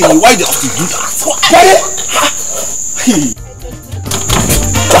 hey, why do you have to do that? Daddy, hey,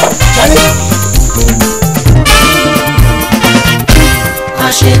 Daddy.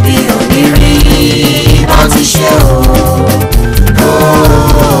 Àṣebí onírí bá ti ṣe o.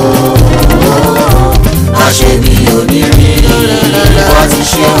 Àṣebí onírí bá ti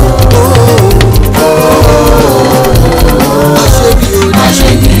ṣe o.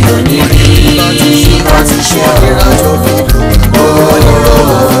 Àṣebí onírí bá ti ṣe o.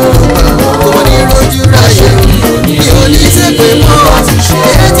 Oníròjú ráyè mi ò ní sèpè mọ́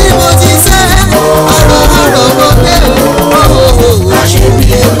èyí tí mo ti sẹ́ àrò mo gbé o. Àṣebí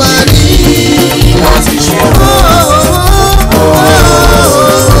parí bá ti ṣe o.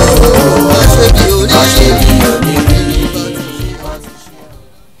 Àṣebí onírí bá ti ṣe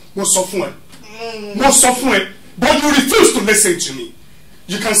o. Mo sọ fún ẹ, but you refuse to listen to me.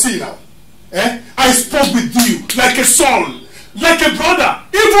 You can see now. I spoke with you like a son, like a brother,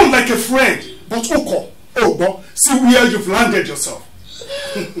 even like a friend. But see where you've landed yourself.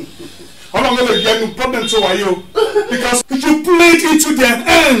 I'm not going to get no problem to you because you played into their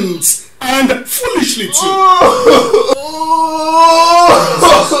hands and foolishly too.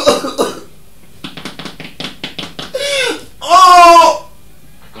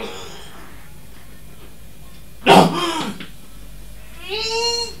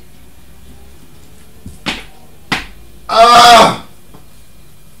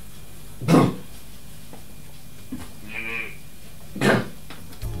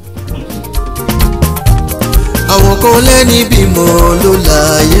 Àwọn kan lẹ́ni bímọ ló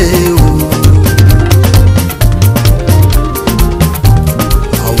láyé o.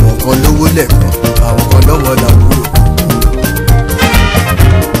 Àwọn kan lówó lẹ́kọ̀ọ́, àwọn kan lọ́wọ́ làbúrò.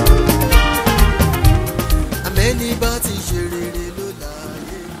 Àmẹ́ni bá ti ṣe rere ló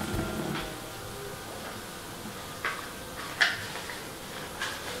láyé.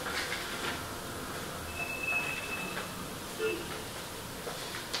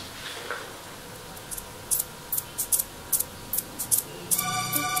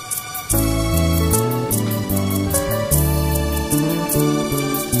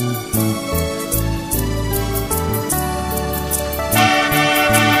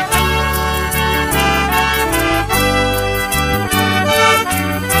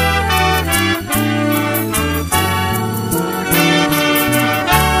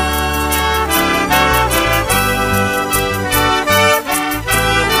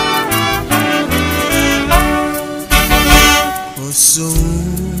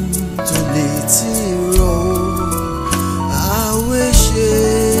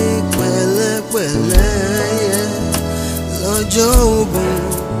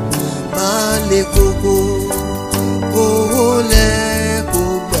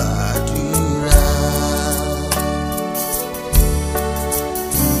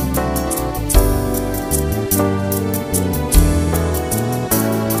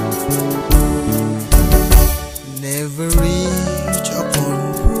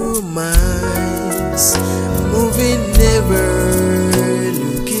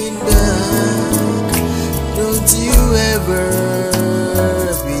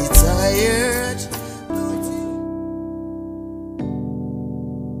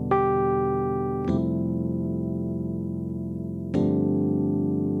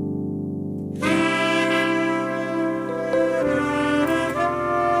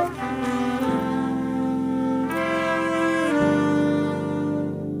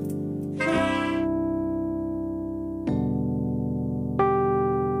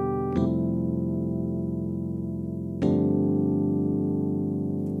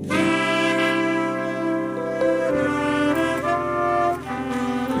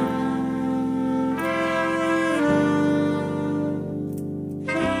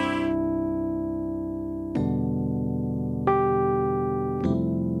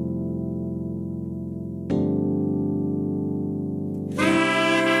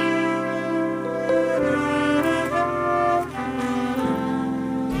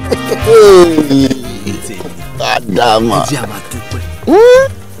 Adama.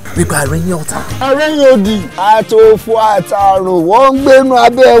 Wípé àrẹ́yìn ọ̀tá. Àrẹ́yìn òdì àtòfò àtàrò wọ́n ń gbénu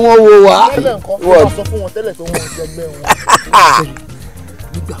abẹ́ wọn wò wá. Tẹ́lẹ̀ nǹkan wọ́n sọ fún wọn tẹ́lẹ̀ tó wọ́n jẹgbẹ́ wọn.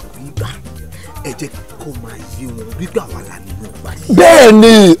 Nígbàkúgbà ẹ jẹ́ kó máa yé wọn wípé àwa là nínú ìgbà yìí. Bẹ́ẹ̀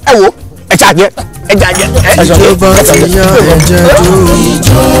ni ẹ wo ẹ jàjẹ́ ẹ jàjẹ́ ẹ jàjẹ́. Ìjọba ti yan ẹ̀jẹ̀ tó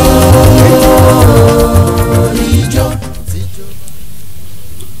ìjọ.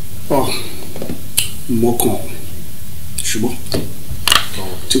 Ọ̀ mọ́kàn ṣùgbọ́n.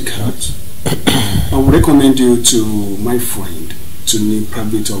 Take heart. I would recommend you to my friend to need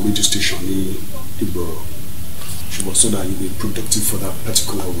private or radio station in Igboro, so that you'll be productive for that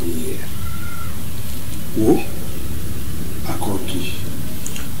particular 1 year. Wo? Akogi.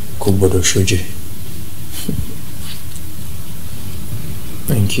 Kò gbọdọ̀ ṣoje.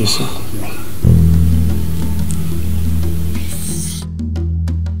 Thank you, sir.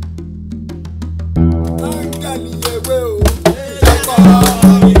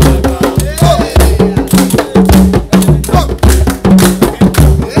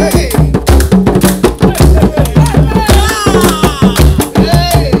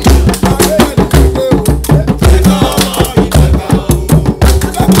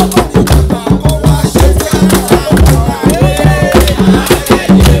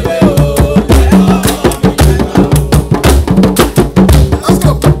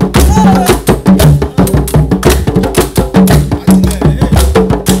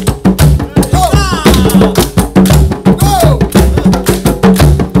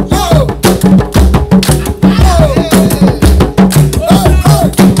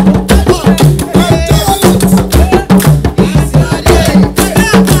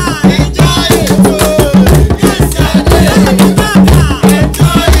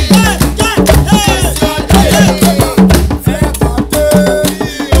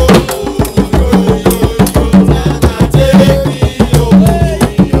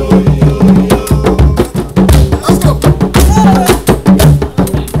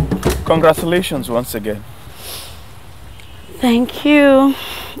 Congratulations once again. Thank you.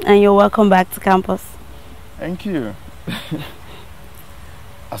 And you're welcome back to campus. Thank you.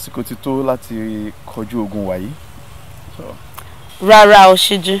 Àsìkò ti tó láti kojú ogun wa yìí. So. Rárá o,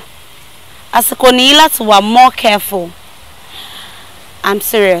 Shiju. Àsìkò nìyí láti wà more careful. I'm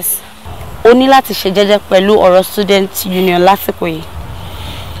serious. O ní láti ṣe jẹ́jẹ́ pẹ̀lú ọ̀rọ̀ student union lásìkò yìí.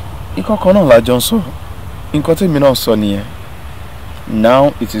 Nǹkan kan náà la jọ ń sọ. Nǹkan tèmi náà sọ nìyẹn.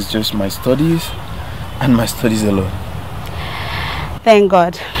 Now it is just my studies and my studies alone. Thank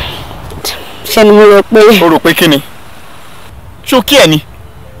God. Ṣé ni mo rò pé? O rò pé kíni? Ṣó kí ẹ ni?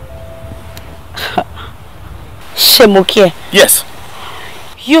 Ṣé mo kí ẹ? Yes.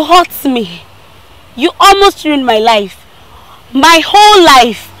 You hurt me. You almost ruined my life. My whole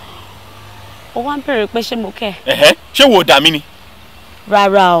life. O wá ń bèrè pé ṣé mo kí ẹ? Ṣé wo dà mí ni?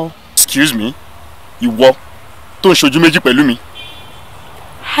 Rárá o. Excuse me. Ìwọ tó ń ṣojú méjì pẹ̀lú mi.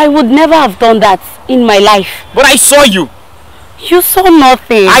 I would never have done that in my life. But I saw you. You saw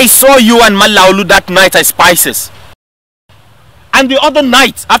nothing. I saw you and Malaolu that night at Spices. And the other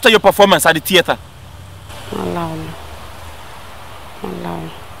night after your performance at the theater. Malaolu.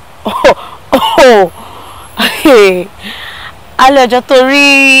 Oh. Hey. Alẹ́jọ́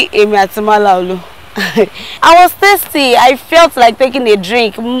torí èmi àti Malaolu. I was thirsty. I felt like taking a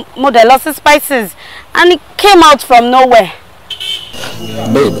drink. Mo dẹ̀ lọ sí Spices and it came out from nowhere.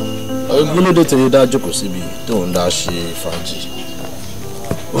 Babe, you dé tẹ̀lé dá jókòó síbi tó ń dá ṣe fàájì.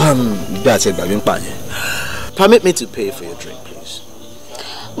 Bí àti ẹgbàgbé ń pààyàn. Permit me to pay for your drink, please.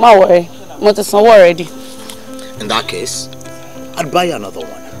 Má worry, mo ti sanwó already. In that case, I'd buy another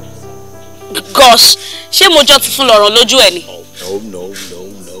one. Gosh, ṣé mo jọ ti fún lọ́rọ̀ lójú ẹ̀ ni?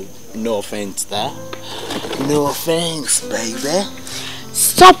 No offense there. No offense, baby.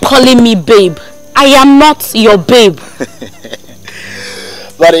 Stop calling me babe. I am not your babe.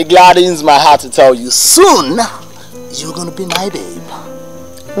 But it gladdens my heart to tell you, soon you're gonna be my babe.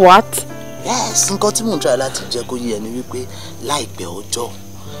 What? Yes, nǹkan tí mo ń try láti jẹ́ kó yé ẹni wípé láìpẹ́ ọjọ́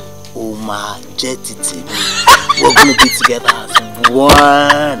ó máa jẹ́ títí mi. We're gonna be together as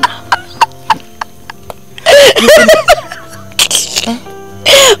one.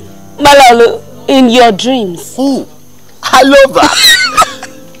 Malaolu, in your dreams. Oh, I love that.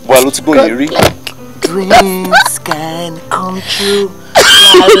 Well, let's go, Yeri. Dreams can come true.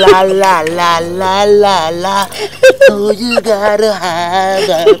 La la la la la la. Oh, you gotta have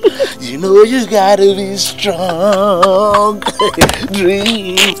that. You know you gotta be strong.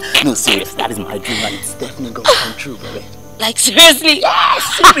 Dream. No, serious. That is my dream, and it's definitely gonna come true, baby. Like seriously? Yeah,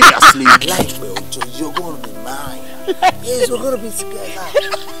 seriously. Like, well, you're gonna be mine. Yes, we're gonna be together.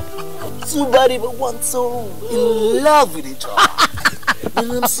 Somebody but one soul in love with each other. You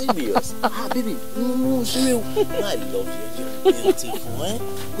know, I'm serious. Ah, baby, no, serious. I love you. You're beautiful, eh?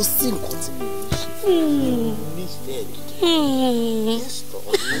 Go sing continue. Yes,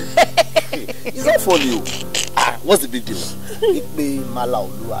 it's not funny. Ah, what's the big deal? It may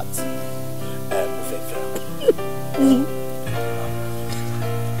Malaolu at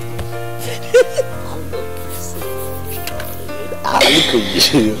look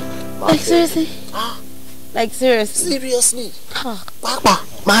at you. Like seriously? Like seriously? Seriously? Papa,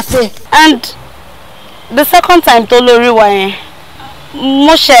 my friend. And the second time Tolu wa yẹn,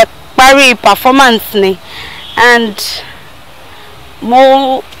 mo ṣe parí performance ni, and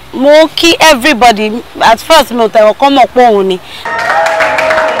mo kí everybody. At first mo tẹ̀wọ̀ kọ́ mọ̀ pé òun ni.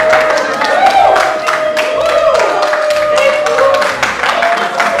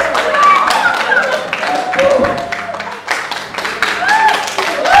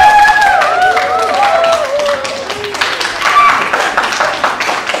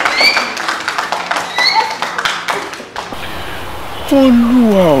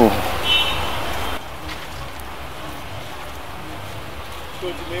 Olúwa o.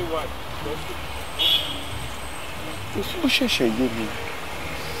 Ó ṣẹ̀ṣẹ̀ yé mi.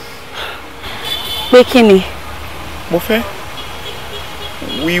 Pé kí ni? Mo fẹ́.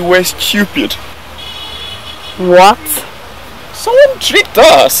 We were stupid. What? Someone tricked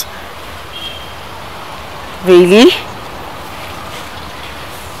us. Really?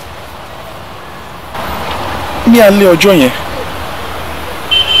 Ní alẹ́ ọjọ́ yẹn,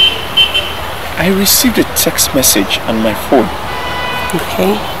 I received a text message on my phone.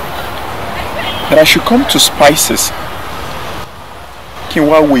 Okay. That I should come to Spices. Kí n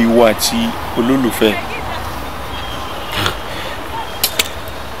wá wo ìwọ àti olólùfẹ́.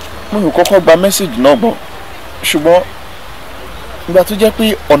 Mo ò kọ́kọ́ gba message náà bọ̀. Ṣùgbọ́n ìgbà tó jẹ́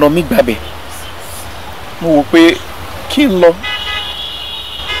pé ọ̀nà mi gbàbẹ̀. Mo wò pé kí n lọ.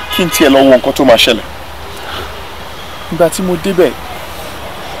 Kí n tiẹ̀ lọ wo nǹkan tó máa ṣẹlẹ̀. Ìgbà tí mo débẹ̀,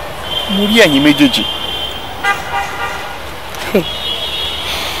 mo rí ẹ̀yin méjèèjì.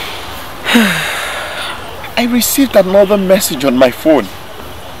 I received another message on my phone.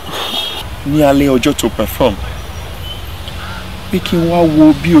 Ní alẹ́ ọjọ́ tó perform. Pé kí n wá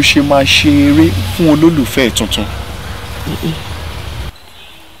wo bí o ṣe máa ṣe eré fún olólùfẹ́ tuntun.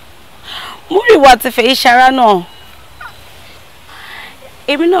 Mo rí ìwà tí fẹ́ ìṣara náà.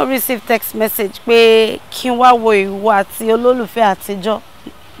 Èmi náà receive text message pé kí n wá wo ìwọ àti olólùfẹ́ àtijọ́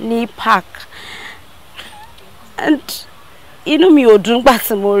ní park. And inú mi ò dùn gbà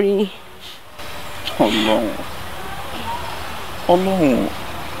tí mo rí. Ọlọ́run.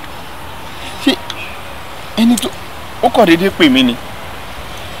 Ṣé ẹni tó ó kàn déédéé pè mí ni?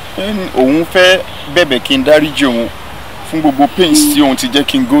 Òun fẹ́ bẹ̀bẹ̀ kí n dáríjì òun fún gbogbo pains tí òun ti jẹ́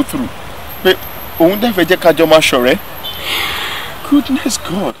kí n go through. Pé òun dẹ̀ fẹ́ jẹ́ ká jọ máa ṣọ̀rẹ́. Goodness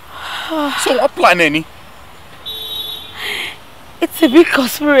God. So what plan any? It's a big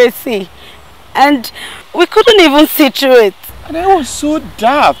conspiracy. And we couldn't even see through it. And I was so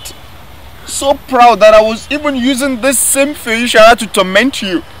daft. So proud that I was even using this same Feishara to torment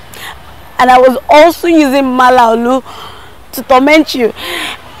you. And I was also using Malaolu to torment you.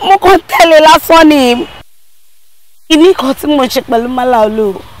 Mo kàn tẹ̀lé lásán ni. Kíní kan tí mo ṣe pẹ̀lú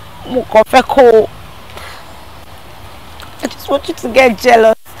Malaolu. Mo kàn fẹ́ kó. I just want you to get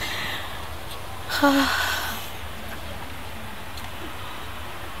jealous. God.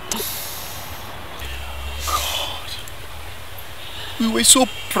 We were so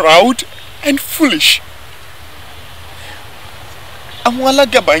proud and foolish. Àwọn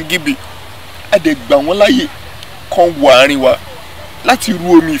alágàbàǹgebè àdẹ̀gbà wọn láyè kan wọ àárín wa láti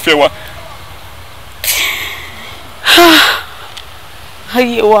rú omi ìfẹ́ wa.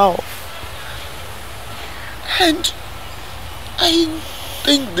 Ayé wa o. And I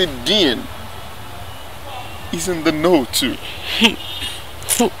think the dean is in the know too.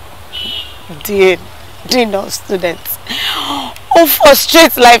 Dean of students. Ó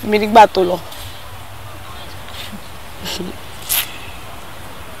frustrate life mi nígbà tó lọ.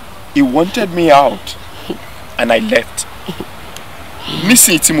 He wanted me out and I left.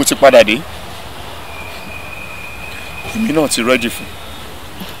 Nísìnyí tí mo ti padà dé, èmi náà ti ready fún.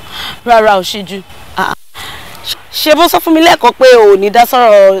 Rárá o Ṣíjú. Ṣé bó sọ fún mi lẹ́ẹ̀kan pé o ò ní dá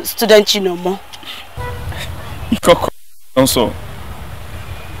sọ̀rọ̀ student union mọ́? Ìkọ̀kọ̀ ló ń sọ.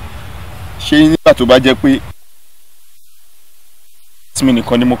 Ṣé nígbà tó bá jẹ́ pé tí mi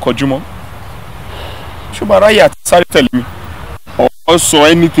nìkan ni mo kọjú mọ́? Ṣùgbọ́n aráyè àti sáré tẹ̀lé mi. Or saw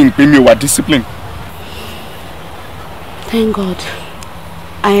anything pé mi ò wà discipline. Thank God.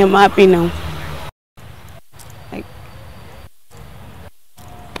 I am happy now.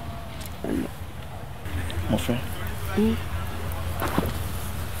 Mo fẹ́.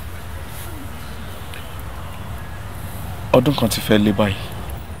 Ọdún kan ti fẹ́ lé báyìí.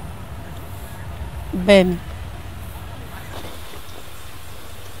 Bẹ́ẹ̀ni.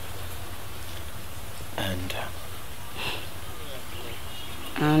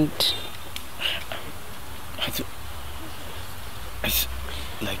 And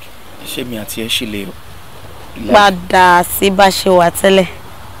like ṣé mi àti ẹ ṣì lè padà sí bá ṣe wà tẹ́lẹ̀.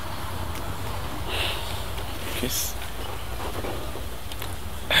 Yes.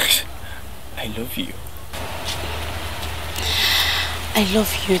 I love you. I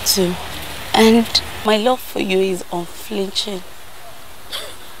love you too. And my love for you is unflinching.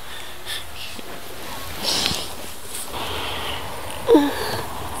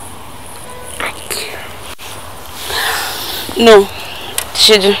 No,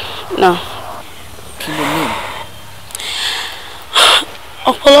 Shiju, no. Kí ló mean?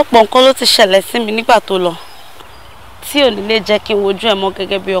 Ọ̀pọ̀lọpọ̀ nǹkan ló ti ṣẹlẹ̀ sí mi nígbà tó lọ tí ò ní lè jẹ́ kí n wojú ẹ̀ mọ́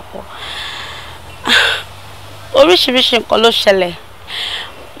gẹ́gẹ́ bí ọkọ. Oríṣiríṣi nǹkan ló ṣẹlẹ̀.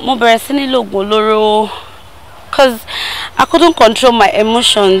 Mo bẹ̀rẹ̀ sí ní lo oògùn olóró because I couldn't control my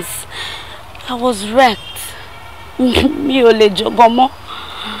emotions. I was wrecked. Mi ò lè jọ̀gàn mọ́.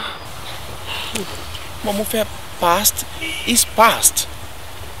 Mo fẹ́ past is past.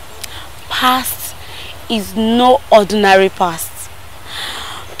 Past is no ordinary past.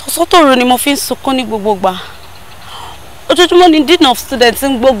 Tọ̀sọ́tòrò ni mo fi ń sunkún ní gbogbo ìgbà. Ojoojúmọ́ ni dean of students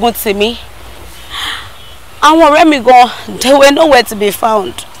ń gbógun tì mí. Àwọn ọ̀rẹ́ mi gan, they were nowhere to be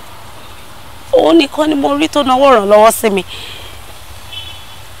found. Òun nìkan ni mo rí tó náwó ràn lọ́wọ́ sí mi.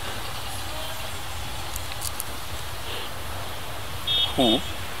 Who?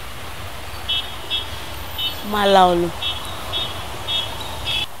 Malaolu.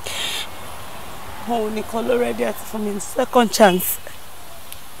 Òun nìkan ló ready àti fún mi second chance.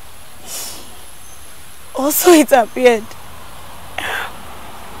 Also it appeared.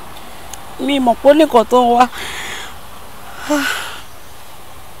 Mi mọ̀ pé nìkan tó ń wá.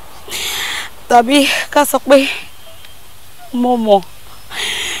 Tàbí ká sọ pé mo mọ̀.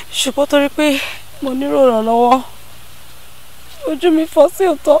 Ṣùgbọ́n torí pé mo nílò ìrànlọ́wọ́. Ojú mi fọ́ sí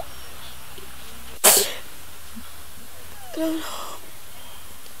òótọ́.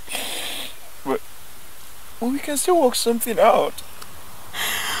 But we can still work something out.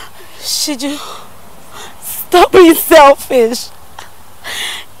 Should you stop being selfish?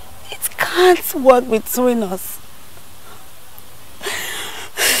 It can't work between us.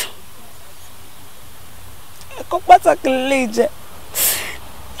 Ẹ̀kọ́ pàtàkì lè jẹ́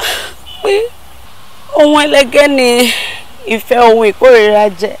pé ohun ẹlẹgẹ́ ni ìfẹ́ ohun ìkórìíra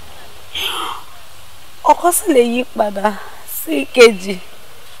jẹ́. Ọkọ sì lè yí padà sí ìkejì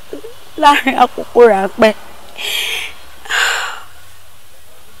láàrin àkókò ráńpẹ́.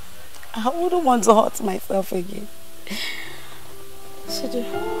 I wouldn't want to hurt myself again. Should you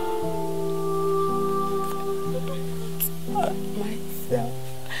hurt myself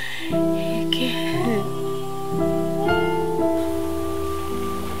again?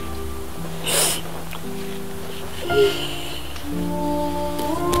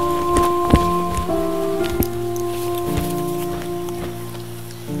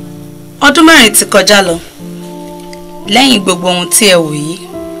 Ọdún mẹ́rin ti kọjá lọ lẹ́yìn gbogbo ohun tí ẹ wò yìí.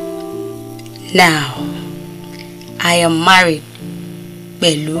 Now, I am married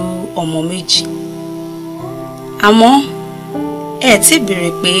pẹ̀lú ọmọ méjì. Àmọ́ ẹ ti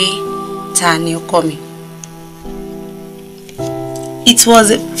béèrè pé ta ni ọkọ mi. It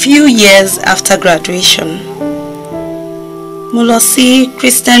was a few years after graduation. Mo lọ sí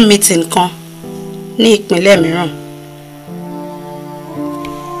Christian meeting kan ní ìpínlẹ̀ mìíràn.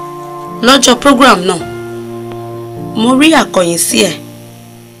 Lọ́jọ́ program náà, mo rí àkọyìn sí ẹ̀,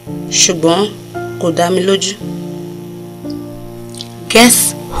 ṣùgbọ́n kò dá mi lójú.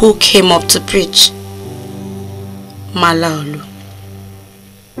 Guess who came up to preach? Malaolu.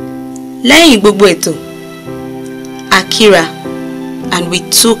 Lẹ́yìn gbogbo ètò, a kíra and we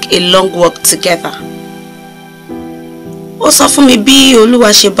took a long walk together. Ó sọ fún mi bí Olúwa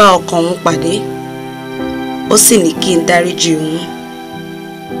ṣe bá ọkàn òun pàdé. Ó sì ní kí n dáríjì òun.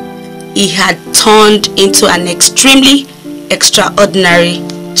 He had turned into an extremely extraordinary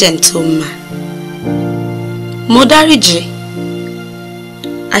gentleman. Mo dáríjì.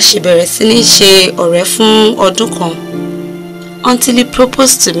 A ṣe bẹ̀rẹ̀ sí ní ṣe ọ̀rẹ́ fún ọdún kan until he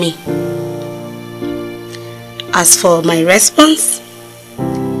proposed to me. As for my response,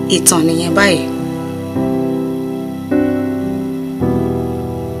 ìtàn nìyẹn báyìí.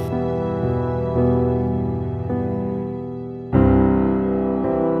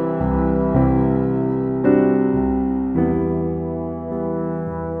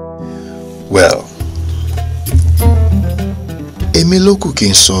 Well, èmi ló kù kí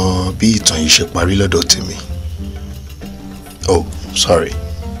n sọ bí ìtàn yìí ṣe parí lọ́dọ̀ tèmi. Oh, sorry.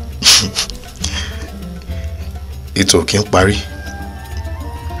 Ètò kì í parí.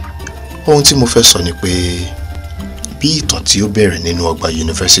 Ohun tí mo fẹ́ sọ ni pé bí ìtàn tí ó bẹ̀rẹ̀ nínú Ọgbà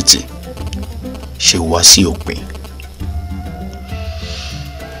yunifásítì ṣe wá sí òpin.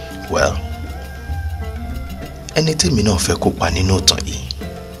 Well, ẹni tèmi náà fẹ́ kópa nínú ìtàn yìí.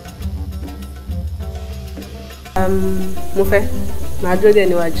 Mo fẹ́ máa dúró dé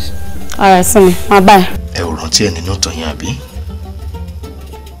níwájú. Alright, Simi, máa bá ẹ. Ẹ ò rántí ẹ nínú ìtàn yẹn àbí?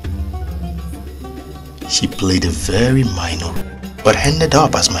 She played a very minor but ended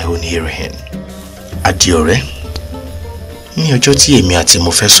up as my own heroine. Adiore, ní ọjọ́ tí èmi àti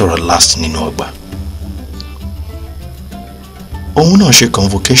mo fẹ́ sọ̀rọ̀ last nínú Ọgbà. Òun náà ṣe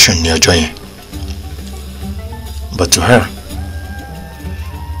convocation ní ọjọ́ yẹn. But to her,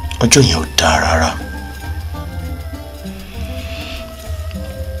 ọjọ́ yẹn ò dáa rárá.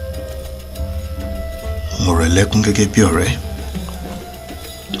 Mo rẹ̀ lẹ́kún gẹ́gẹ́ bí ọ̀rẹ́.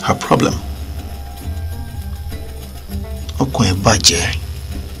 Her problem. Ọkàn ẹ̀ bàjẹ́.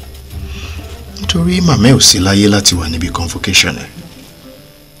 Nítorí màmá ẹ̀ ò sí láyé láti wà níbi convocation ẹ̀.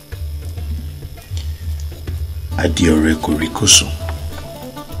 Adiore kò rí kó sùn.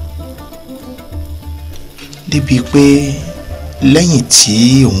 Débi pé lẹ́yìn tí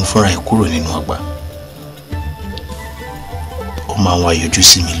òun fúnra ẹ̀ kúrò nínú Ọgbà, ó máa wá yọjú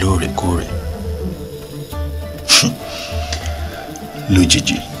sí mi lóòrèkóòrè.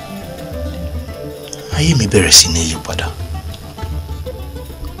 Lójijì, ayé mi bẹ̀rẹ̀ sí ní yípadà.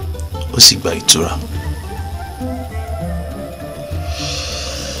 Ó sì gba ìtura.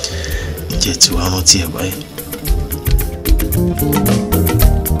 Ǹjẹ́ tí wàá rántí ẹ̀ báyìí?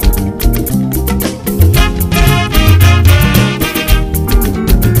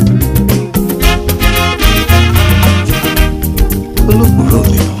 Olóògbòrò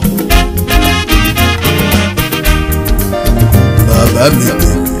mi o. Bàbá mi pè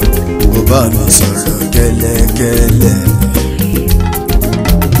mí, ó bá mi sọ̀rọ̀ kẹ́lẹ́kẹ́lẹ́.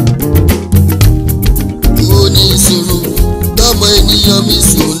 Mo ní ìṣòro tọ́mọ ènìyàn mi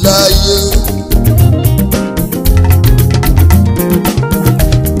sùn láyé.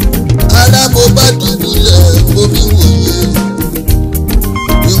 Ara mo bá dùbúlẹ̀ mo mi wòye.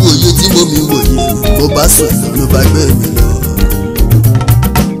 Wíwòye tí mo mi wòye, mo bá sùn ló bá gbé mi lọ.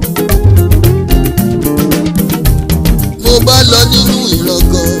 Mo bá lọ nínú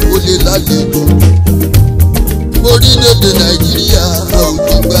ìrọ̀gàn olè lálejò. Orílẹ̀-èdè Nàìjíríà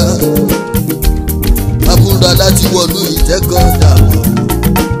àwùjọgbà. Amúra láti wọnú ìtẹ́gàn dàbọ̀.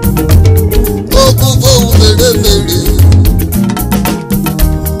 Ogun fóun mèremère.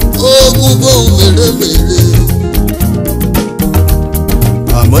 Ogun fóun mèremère.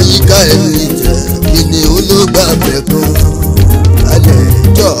 Àmọ́ yíká ẹnu ìtẹ́ kìnìún ló bá bẹ̀ kan. Alẹ́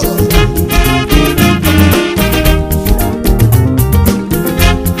jọ.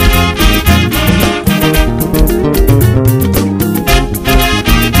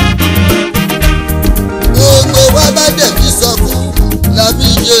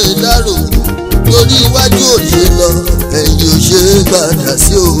 Torí iwájú ò ṣe lọ, ẹ̀yìn ò ṣe padà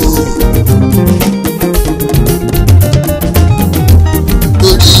sí o.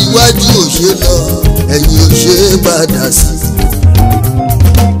 Torí iwájú ò ṣe lọ, ẹ̀yìn ò ṣe padà sí.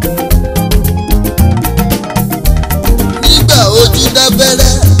 Nígbà ojú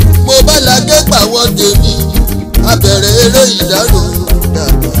dábẹ́rẹ́, mo bá lágé pàwọ́ tèmi, abẹ̀rẹ̀ eré ìdárò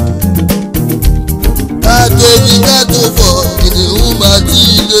dàgbà. Ká tó wí ká tó fọ̀, kìnìún máa ti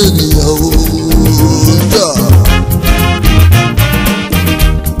ilé ènìyàn o.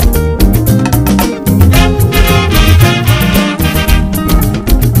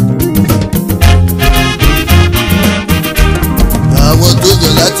 Àwọn tó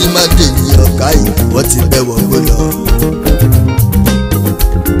yàn láti máa dènìyàn káyì wọ́n ti bẹ́ wọ́gbó lọ.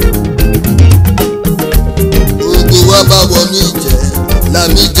 Gbogbo wa bá wọnú ìjẹ́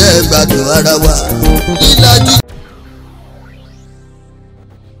làmì jẹ́ gbádùn ara wa. Lílájú